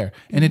actually there.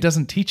 And it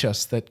doesn't teach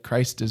us that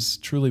Christ is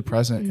truly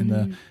present in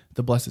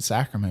the Blessed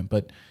Sacrament,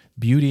 but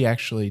beauty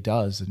actually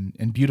does.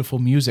 And beautiful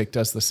music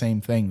does the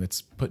same thing.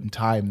 That's put in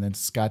time, and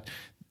it's got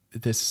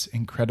this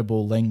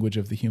incredible language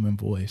of the human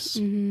voice.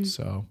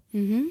 So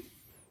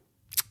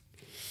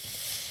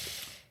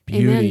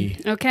beauty.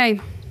 Amen. Okay.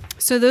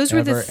 So those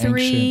were the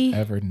three. Ancient,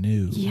 ever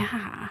new.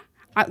 Yeah.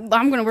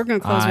 We're going to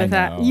close with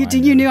that.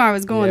 You knew I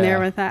was going there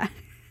with that.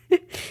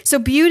 So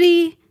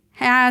beauty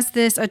has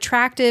this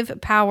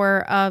attractive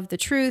power of the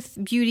truth.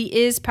 Beauty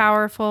is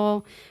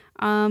powerful.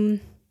 The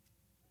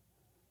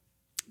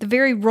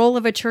very role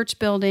of a church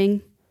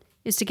building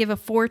is to give a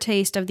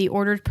foretaste of the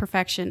ordered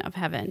perfection of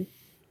heaven.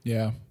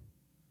 Yeah.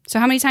 So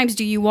how many times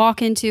do you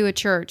walk into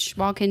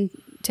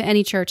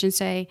any church and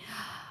say,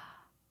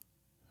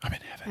 I'm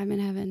in heaven. I'm in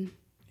heaven.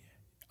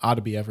 Ought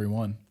to be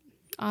everyone.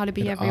 Ought to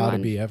be everyone. Ought to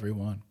be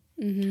everyone.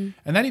 And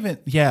that even,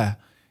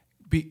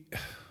 you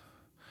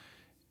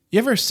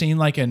ever seen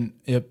like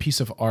a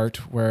piece of art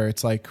where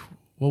it's like,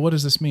 well, what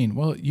does this mean?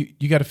 Well,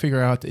 you got to figure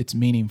out its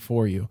meaning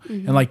for you.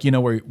 And like,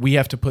 where we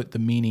have to put the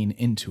meaning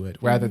into it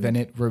rather than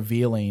it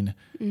revealing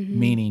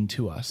meaning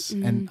to us.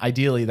 And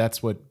ideally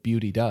that's what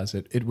beauty does.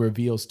 It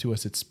reveals to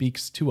us, it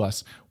speaks to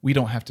us. We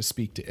don't have to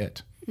speak to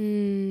it.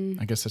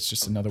 I guess that's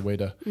just another way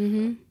to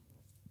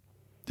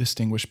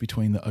distinguish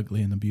between the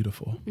ugly and the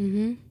beautiful.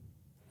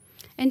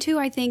 And two,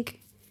 I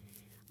think,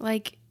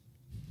 like,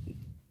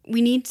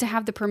 we need to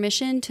have the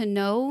permission to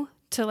know,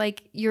 to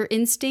like your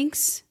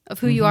instincts of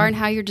who you are and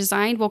how you're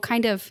designed will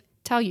kind of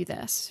tell you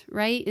this,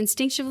 right?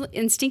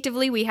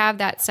 Instinctively, we have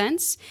that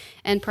sense,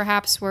 and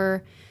perhaps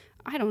we're,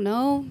 I don't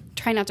know,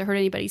 try not to hurt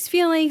anybody's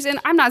feelings. And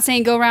I'm not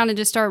saying go around and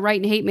just start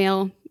writing hate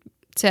mail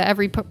to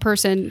every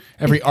person.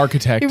 Every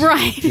architect.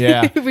 Right.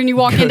 Yeah. When you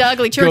walk into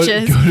ugly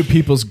churches. Go to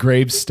people's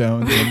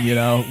gravestones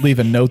and, leave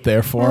a note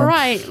there for them.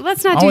 Right.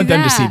 Let's not do that. I want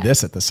them to see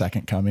this at the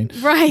second coming.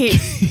 Right.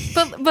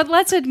 but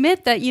let's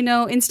admit that,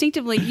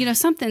 instinctively,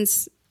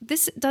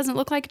 this doesn't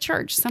look like a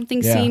church.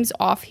 Something seems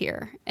off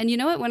here. And you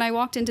know what? When I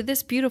walked into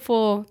this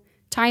beautiful,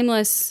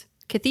 timeless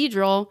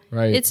cathedral,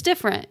 it's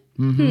different.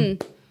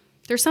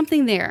 There's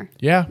something there.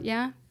 Yeah.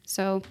 Yeah.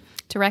 So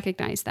to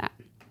recognize that.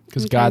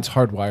 Because God's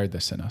hardwired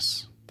this in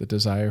us, the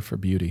desire for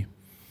beauty.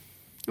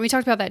 We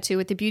talked about that too,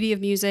 with the beauty of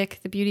music,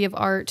 the beauty of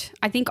art.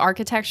 I think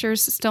architecture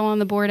is still on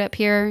the board up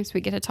here, so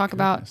we get to talk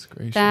about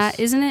that,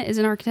 isn't it?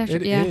 Isn't architecture?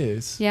 It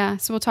is. Yeah,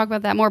 so we'll talk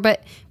about that more,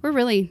 but we're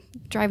really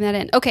driving that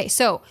in. Okay,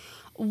 so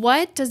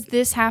what does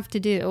this have to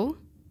do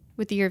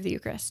with the Year of the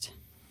Eucharist?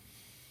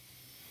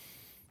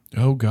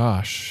 Oh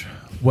gosh.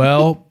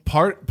 Well,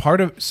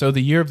 part of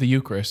the Year of the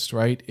Eucharist,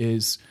 right,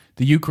 is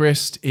the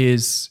Eucharist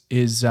is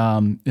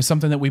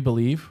something that we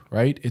believe,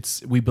 right?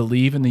 We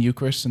believe in the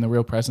Eucharist and the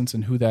real presence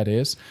and who that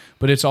is,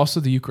 but it's also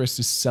the Eucharist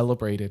is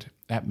celebrated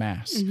at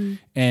Mass.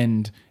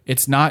 And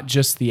it's not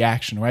just the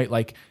action, right?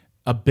 Like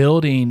a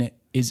building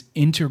is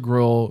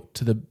integral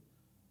to the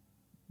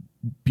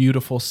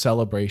beautiful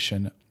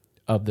celebration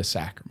of the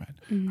sacrament,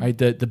 right?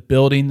 The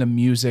building, the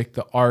music,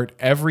 the art,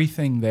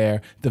 everything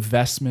there, the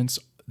vestments,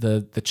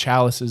 the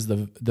chalices,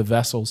 the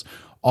vessels,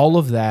 all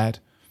of that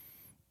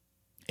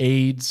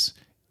aids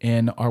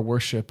in our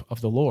worship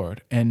of the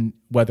Lord. And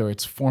whether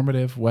it's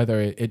formative,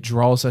 whether it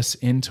draws us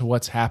into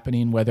what's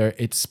happening, whether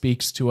it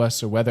speaks to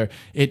us, or whether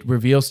it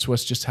reveals to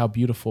us just how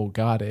beautiful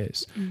God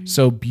is.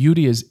 So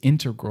beauty is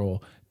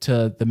integral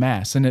to the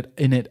Mass, and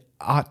it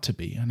ought to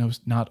be. I know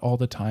not all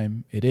the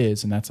time it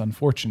is, and that's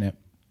unfortunate,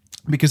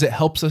 because it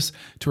helps us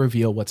to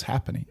reveal what's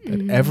happening.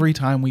 That every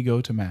time we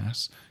go to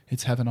Mass,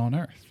 it's heaven on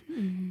earth.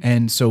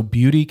 And so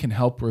beauty can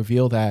help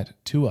reveal that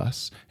to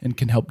us and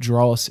can help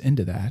draw us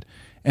into that.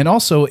 And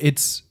also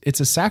it's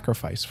a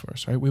sacrifice for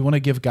us, right? We want to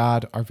give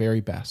God our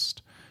very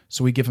best.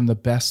 So we give him the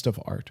best of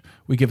art.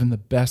 We give him the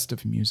best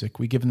of music.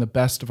 We give him the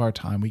best of our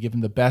time. We give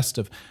him the best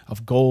of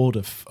gold,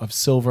 of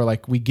silver.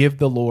 Like we give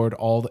the Lord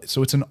all.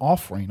 So it's an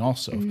offering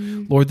also.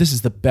 Lord, this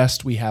is the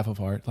best we have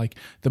of art. Like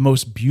the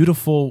most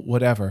beautiful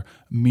whatever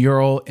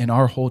mural in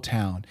our whole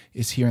town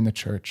is here in the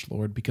church,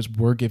 Lord, because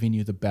we're giving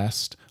you the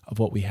best of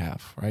what we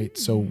have, right?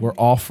 So we're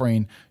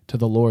offering to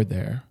the Lord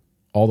there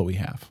all that we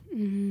have.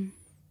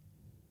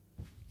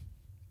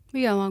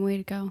 We got a long way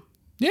to go.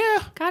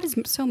 Yeah. God is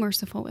so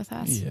merciful with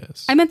us. He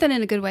is. I meant that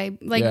in a good way.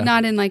 Like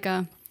not in like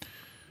a,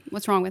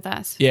 what's wrong with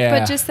us? Yeah.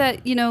 But just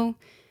that,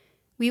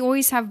 we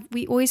always have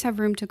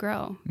room to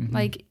grow.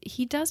 Like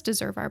he does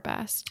deserve our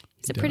best.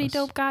 He's a pretty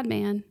dope God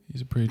man.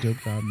 He's a pretty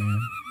dope God man.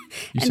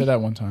 You said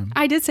that one time.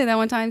 I did say that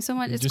one time. So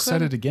much. You just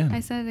said it again.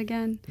 I said it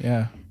again.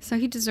 Yeah. So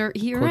you're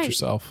Quote right.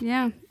 yourself.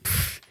 Yeah.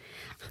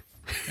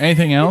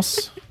 Anything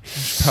else? We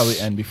should probably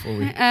end before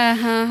we.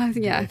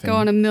 Yeah. Go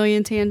on a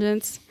million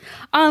tangents.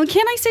 Can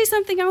I say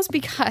something else?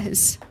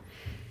 Because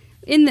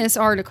in this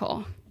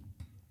article,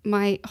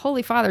 my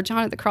Holy Father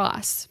John of the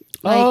Cross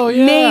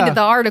made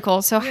the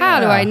article. So how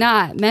do I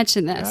not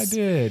mention this? I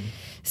did.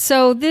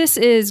 So this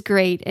is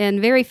great and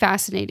very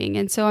fascinating.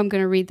 And so I'm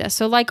going to read this.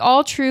 So like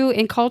all true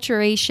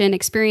enculturation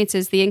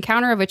experiences, the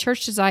encounter of a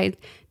church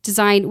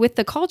design with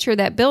the culture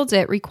that builds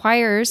it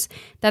requires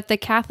that the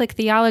Catholic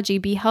theology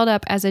be held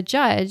up as a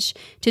judge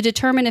to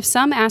determine if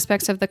some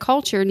aspects of the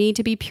culture need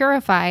to be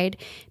purified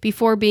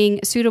before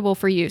being suitable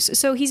for use.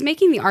 So he's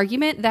making the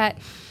argument that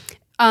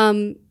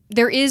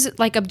there is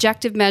like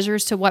objective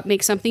measures to what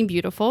makes something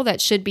beautiful that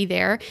should be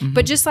there.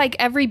 But just like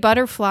every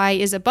butterfly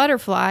is a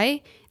butterfly,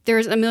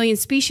 there's a million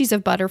species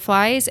of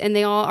butterflies and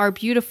they all are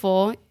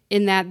beautiful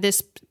in that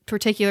this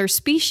particular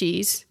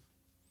species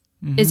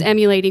is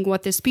emulating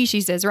what this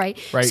species is, right?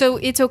 So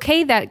it's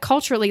okay that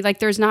culturally, like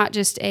there's not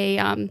just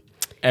a...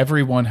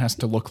 everyone has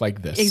to look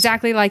like this.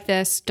 Exactly like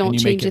this. Don't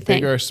change a thing.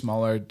 Bigger or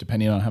smaller,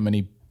 depending on how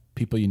many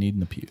people you need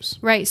in the pews.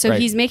 Right. So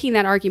he's making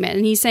that argument.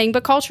 And he's saying,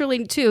 but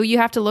culturally too, you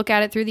have to look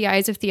at it through the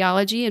eyes of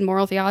theology and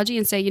moral theology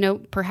and say,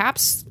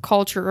 perhaps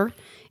culture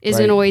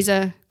isn't always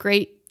a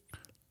great,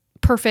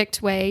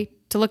 perfect way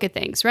to look at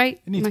things,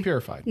 right? It needs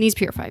purified. Needs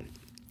purified.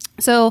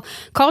 So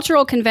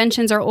cultural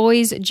conventions are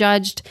always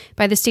judged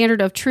by the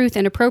standard of truth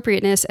and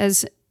appropriateness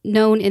as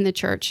known in the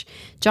church.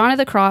 John of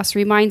the Cross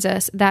reminds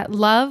us that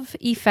love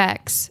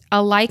effects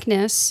a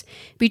likeness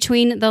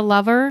between the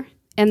lover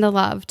and the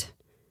loved.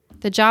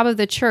 The job of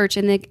the church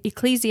and the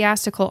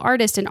ecclesiastical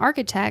artist and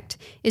architect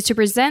is to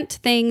present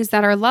things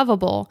that are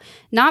lovable,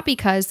 not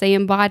because they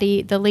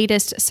embody the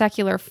latest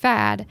secular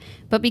fad,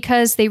 but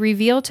because they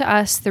reveal to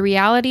us the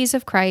realities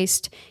of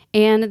Christ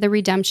and the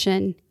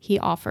redemption he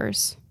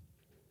offers.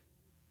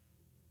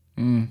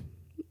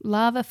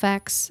 Love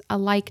affects a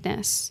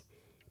likeness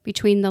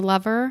between the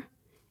lover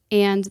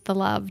and the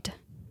loved.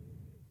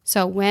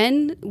 So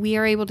when we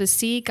are able to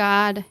see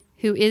God,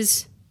 who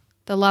is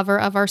the lover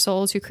of our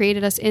souls, who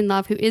created us in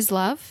love, who is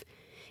love,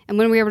 and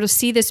when we're able to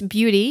see this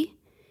beauty,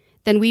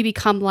 then we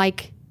become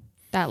like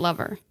that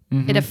lover.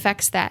 It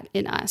affects that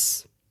in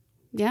us.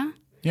 Yeah?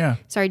 Yeah.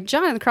 Sorry,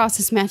 John of the Cross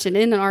is mentioned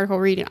in an article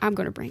reading. I'm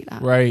going to bring it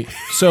up. Right.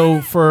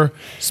 So for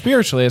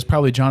spiritually, as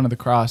probably John of the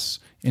Cross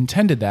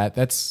intended that,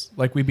 that's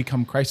like we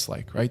become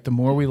Christ-like, right? The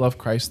more we love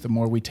Christ, the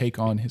more we take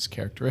on his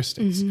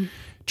characteristics.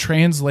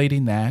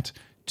 Translating that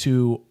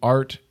to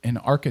art and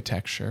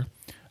architecture,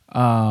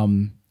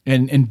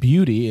 and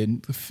beauty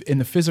in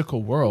the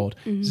physical world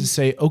is to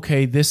say,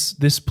 okay,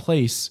 this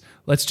place,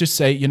 let's just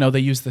say, they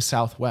use the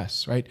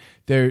Southwest, right?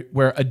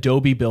 Where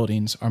adobe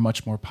buildings are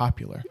much more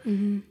popular.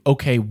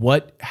 Okay,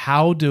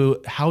 how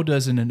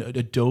does an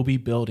adobe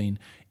building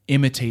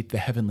imitate the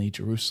heavenly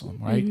Jerusalem,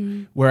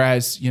 right?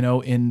 Whereas,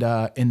 in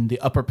the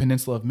Upper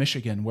Peninsula of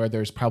Michigan, where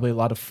there's probably a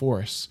lot of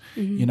forests,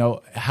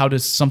 how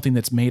does something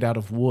that's made out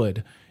of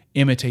wood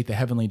imitate the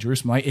heavenly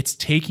Jerusalem, right? It's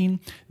taking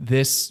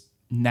this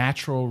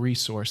natural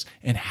resource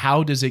and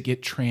how does it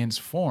get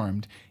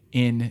transformed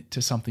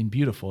into something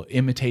beautiful,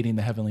 imitating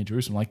the heavenly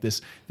Jerusalem. Like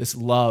this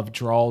love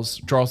draws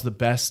the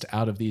best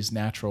out of these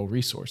natural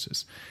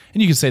resources.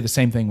 And you can say the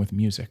same thing with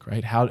music,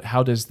 right?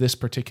 How does this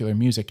particular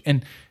music,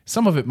 and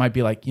some of it might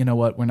be like,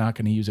 we're not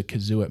going to use a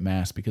kazoo at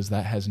Mass because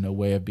that has no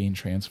way of being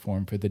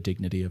transformed for the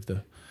dignity of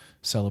the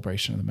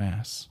celebration of the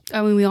Mass.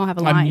 I mean, we all have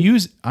a line.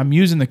 I'm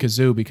using the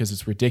kazoo because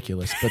it's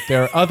ridiculous, but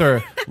there are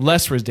other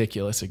less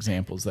ridiculous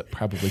examples that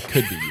probably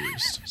could be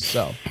used.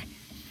 So,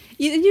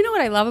 you know what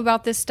I love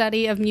about this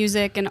study of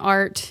music and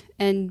art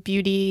and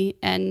beauty,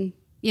 and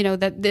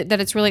that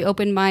it's really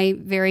opened my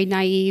very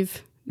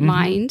naive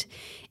mind,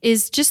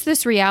 is just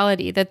this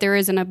reality that there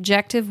is an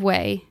objective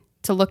way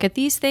to look at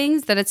these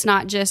things, that it's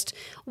not just,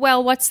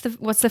 well, what's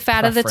the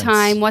fad of the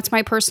time? What's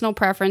my personal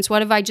preference?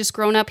 What have I just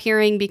grown up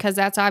hearing because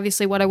that's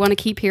obviously what I want to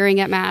keep hearing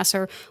at Mass?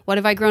 Or what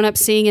have I grown up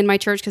seeing in my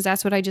church because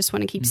that's what I just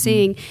want to keep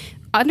seeing?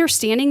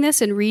 Understanding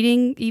this and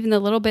reading even the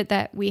little bit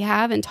that we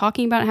have and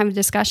talking about and having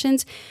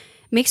discussions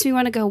makes me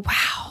want to go,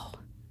 wow,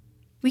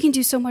 we can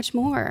do so much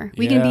more.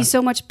 We can be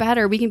so much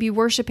better. We can be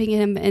worshiping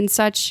him in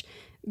such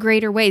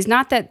greater ways.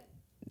 Not that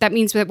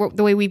means that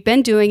the way we've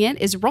been doing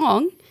it is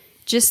wrong,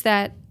 just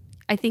that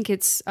I think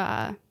it's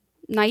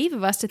naive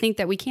of us to think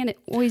that we can't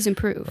always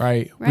improve.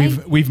 Right.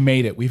 We've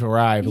made it. We've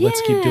arrived. Yeah.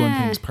 Let's keep doing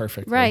things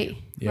perfectly. Right.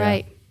 Yeah.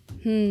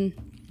 Right.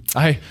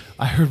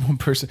 I heard one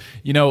person,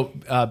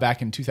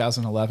 back in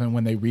 2011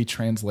 when they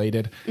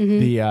retranslated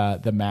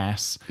the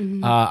Mass,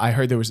 I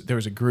heard there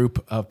was a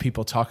group of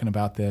people talking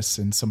about this,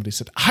 and somebody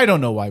said, I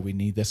don't know why we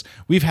need this.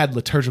 We've had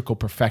liturgical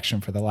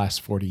perfection for the last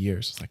 40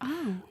 years. It's like,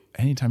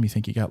 anytime you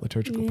think you got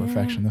liturgical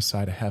perfection this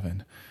side of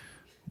heaven,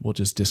 we'll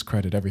just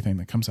discredit everything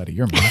that comes out of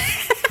your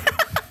mouth.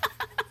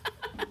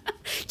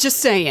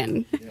 Just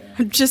saying. Yeah.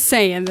 I'm just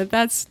saying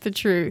that's the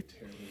truth.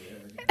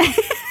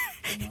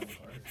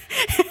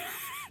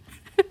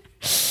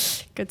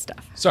 Good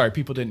stuff. Sorry,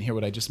 people didn't hear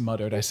what I just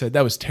muttered. I said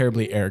that was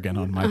terribly arrogant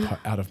on my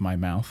out of my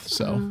mouth.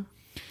 So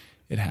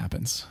it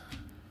happens.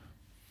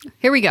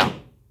 Here we go.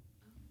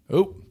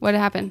 Oh, what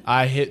happened?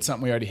 I hit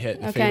something we already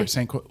hit. The favorite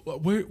Saint quote.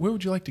 Where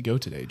would you like to go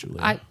today,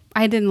 Julia?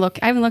 I didn't look.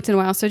 I haven't looked in a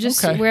while, so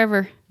just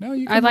wherever. No,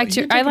 you can. I liked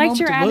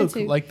your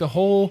attitude. Like the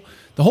whole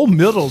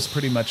middle's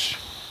pretty much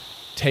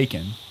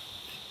taken.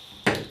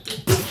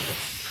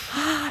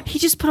 He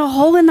just put a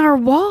hole in our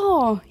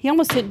wall. He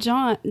almost hit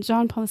John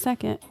Paul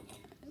II.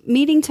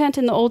 Meeting tent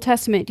in the Old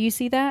Testament. Do you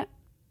see that?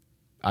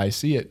 I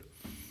see it.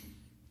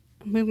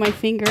 Move my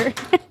finger.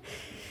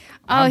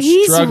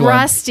 He's struggling.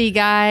 Rusty,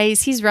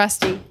 guys. He's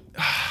rusty.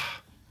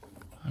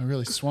 I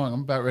really swung. I'm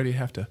about ready to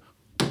have to.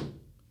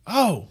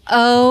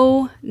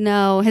 Oh,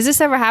 no. Has this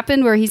ever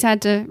happened where he's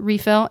had to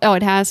refill? Oh,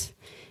 it has.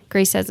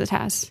 Grace says it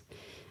has.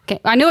 Okay.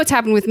 I know it's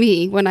happened with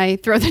me when I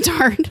throw the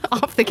dart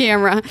off the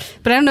camera,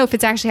 but I don't know if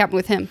it's actually happened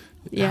with him.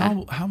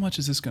 Yeah. How much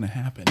is this going to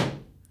happen?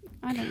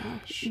 I don't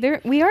know.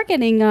 We are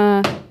getting...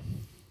 the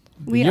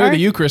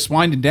Eucharist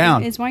winding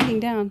down. It's winding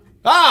down.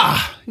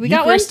 We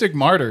got Eucharistic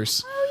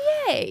martyrs.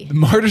 Oh, yay. The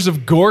martyrs of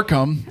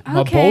Gorkum.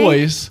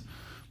 Okay.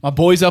 My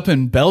boys up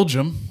in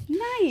Belgium.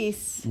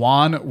 Nice.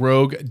 Juan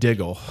Rogue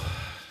Diggle.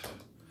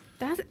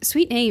 That's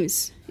sweet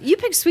names. You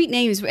pick sweet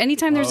names.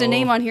 Anytime there's a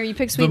name on here, you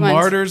pick sweet ones. The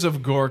martyrs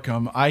of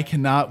Gorkum. I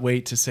cannot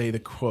wait to say the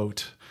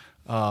quote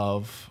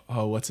of,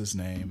 what's his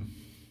name?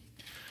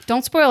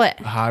 Don't spoil it.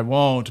 I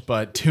won't,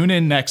 but tune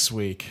in next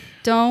week.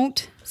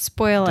 Don't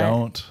spoil it.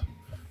 Don't.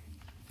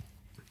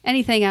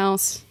 Anything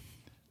else?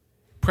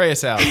 Pray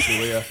us out,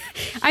 Julia.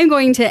 I'm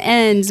going to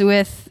end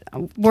with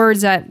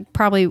words that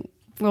probably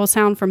will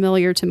sound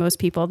familiar to most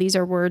people. These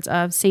are words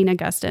of St.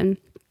 Augustine.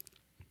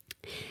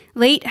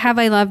 Late have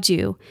I loved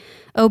you,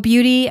 O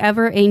beauty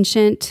ever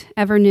ancient,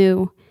 ever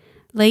new.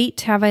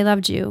 Late have I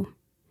loved you.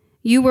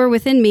 You were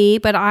within me,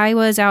 but I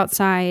was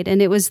outside,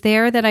 and it was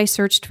there that I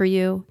searched for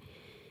you.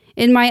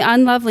 In my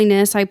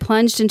unloveliness, I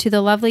plunged into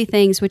the lovely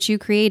things which you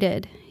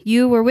created.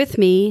 You were with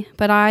me,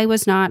 but I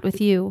was not with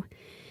you.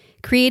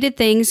 Created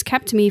things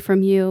kept me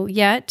from you,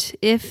 yet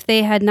if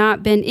they had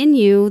not been in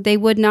you, they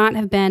would not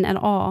have been at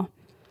all.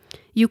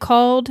 You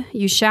called,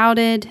 you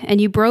shouted,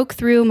 and you broke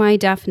through my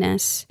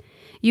deafness.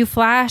 You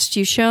flashed,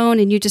 you shone,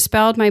 and you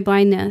dispelled my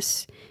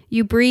blindness.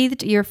 You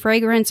breathed your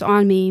fragrance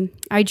on me.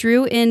 I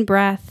drew in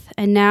breath,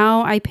 and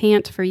now I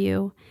pant for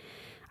you.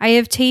 I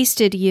have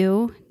tasted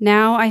you,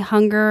 now I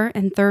hunger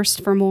and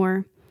thirst for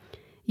more.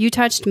 You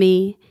touched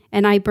me,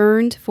 and I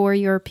burned for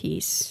your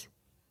peace.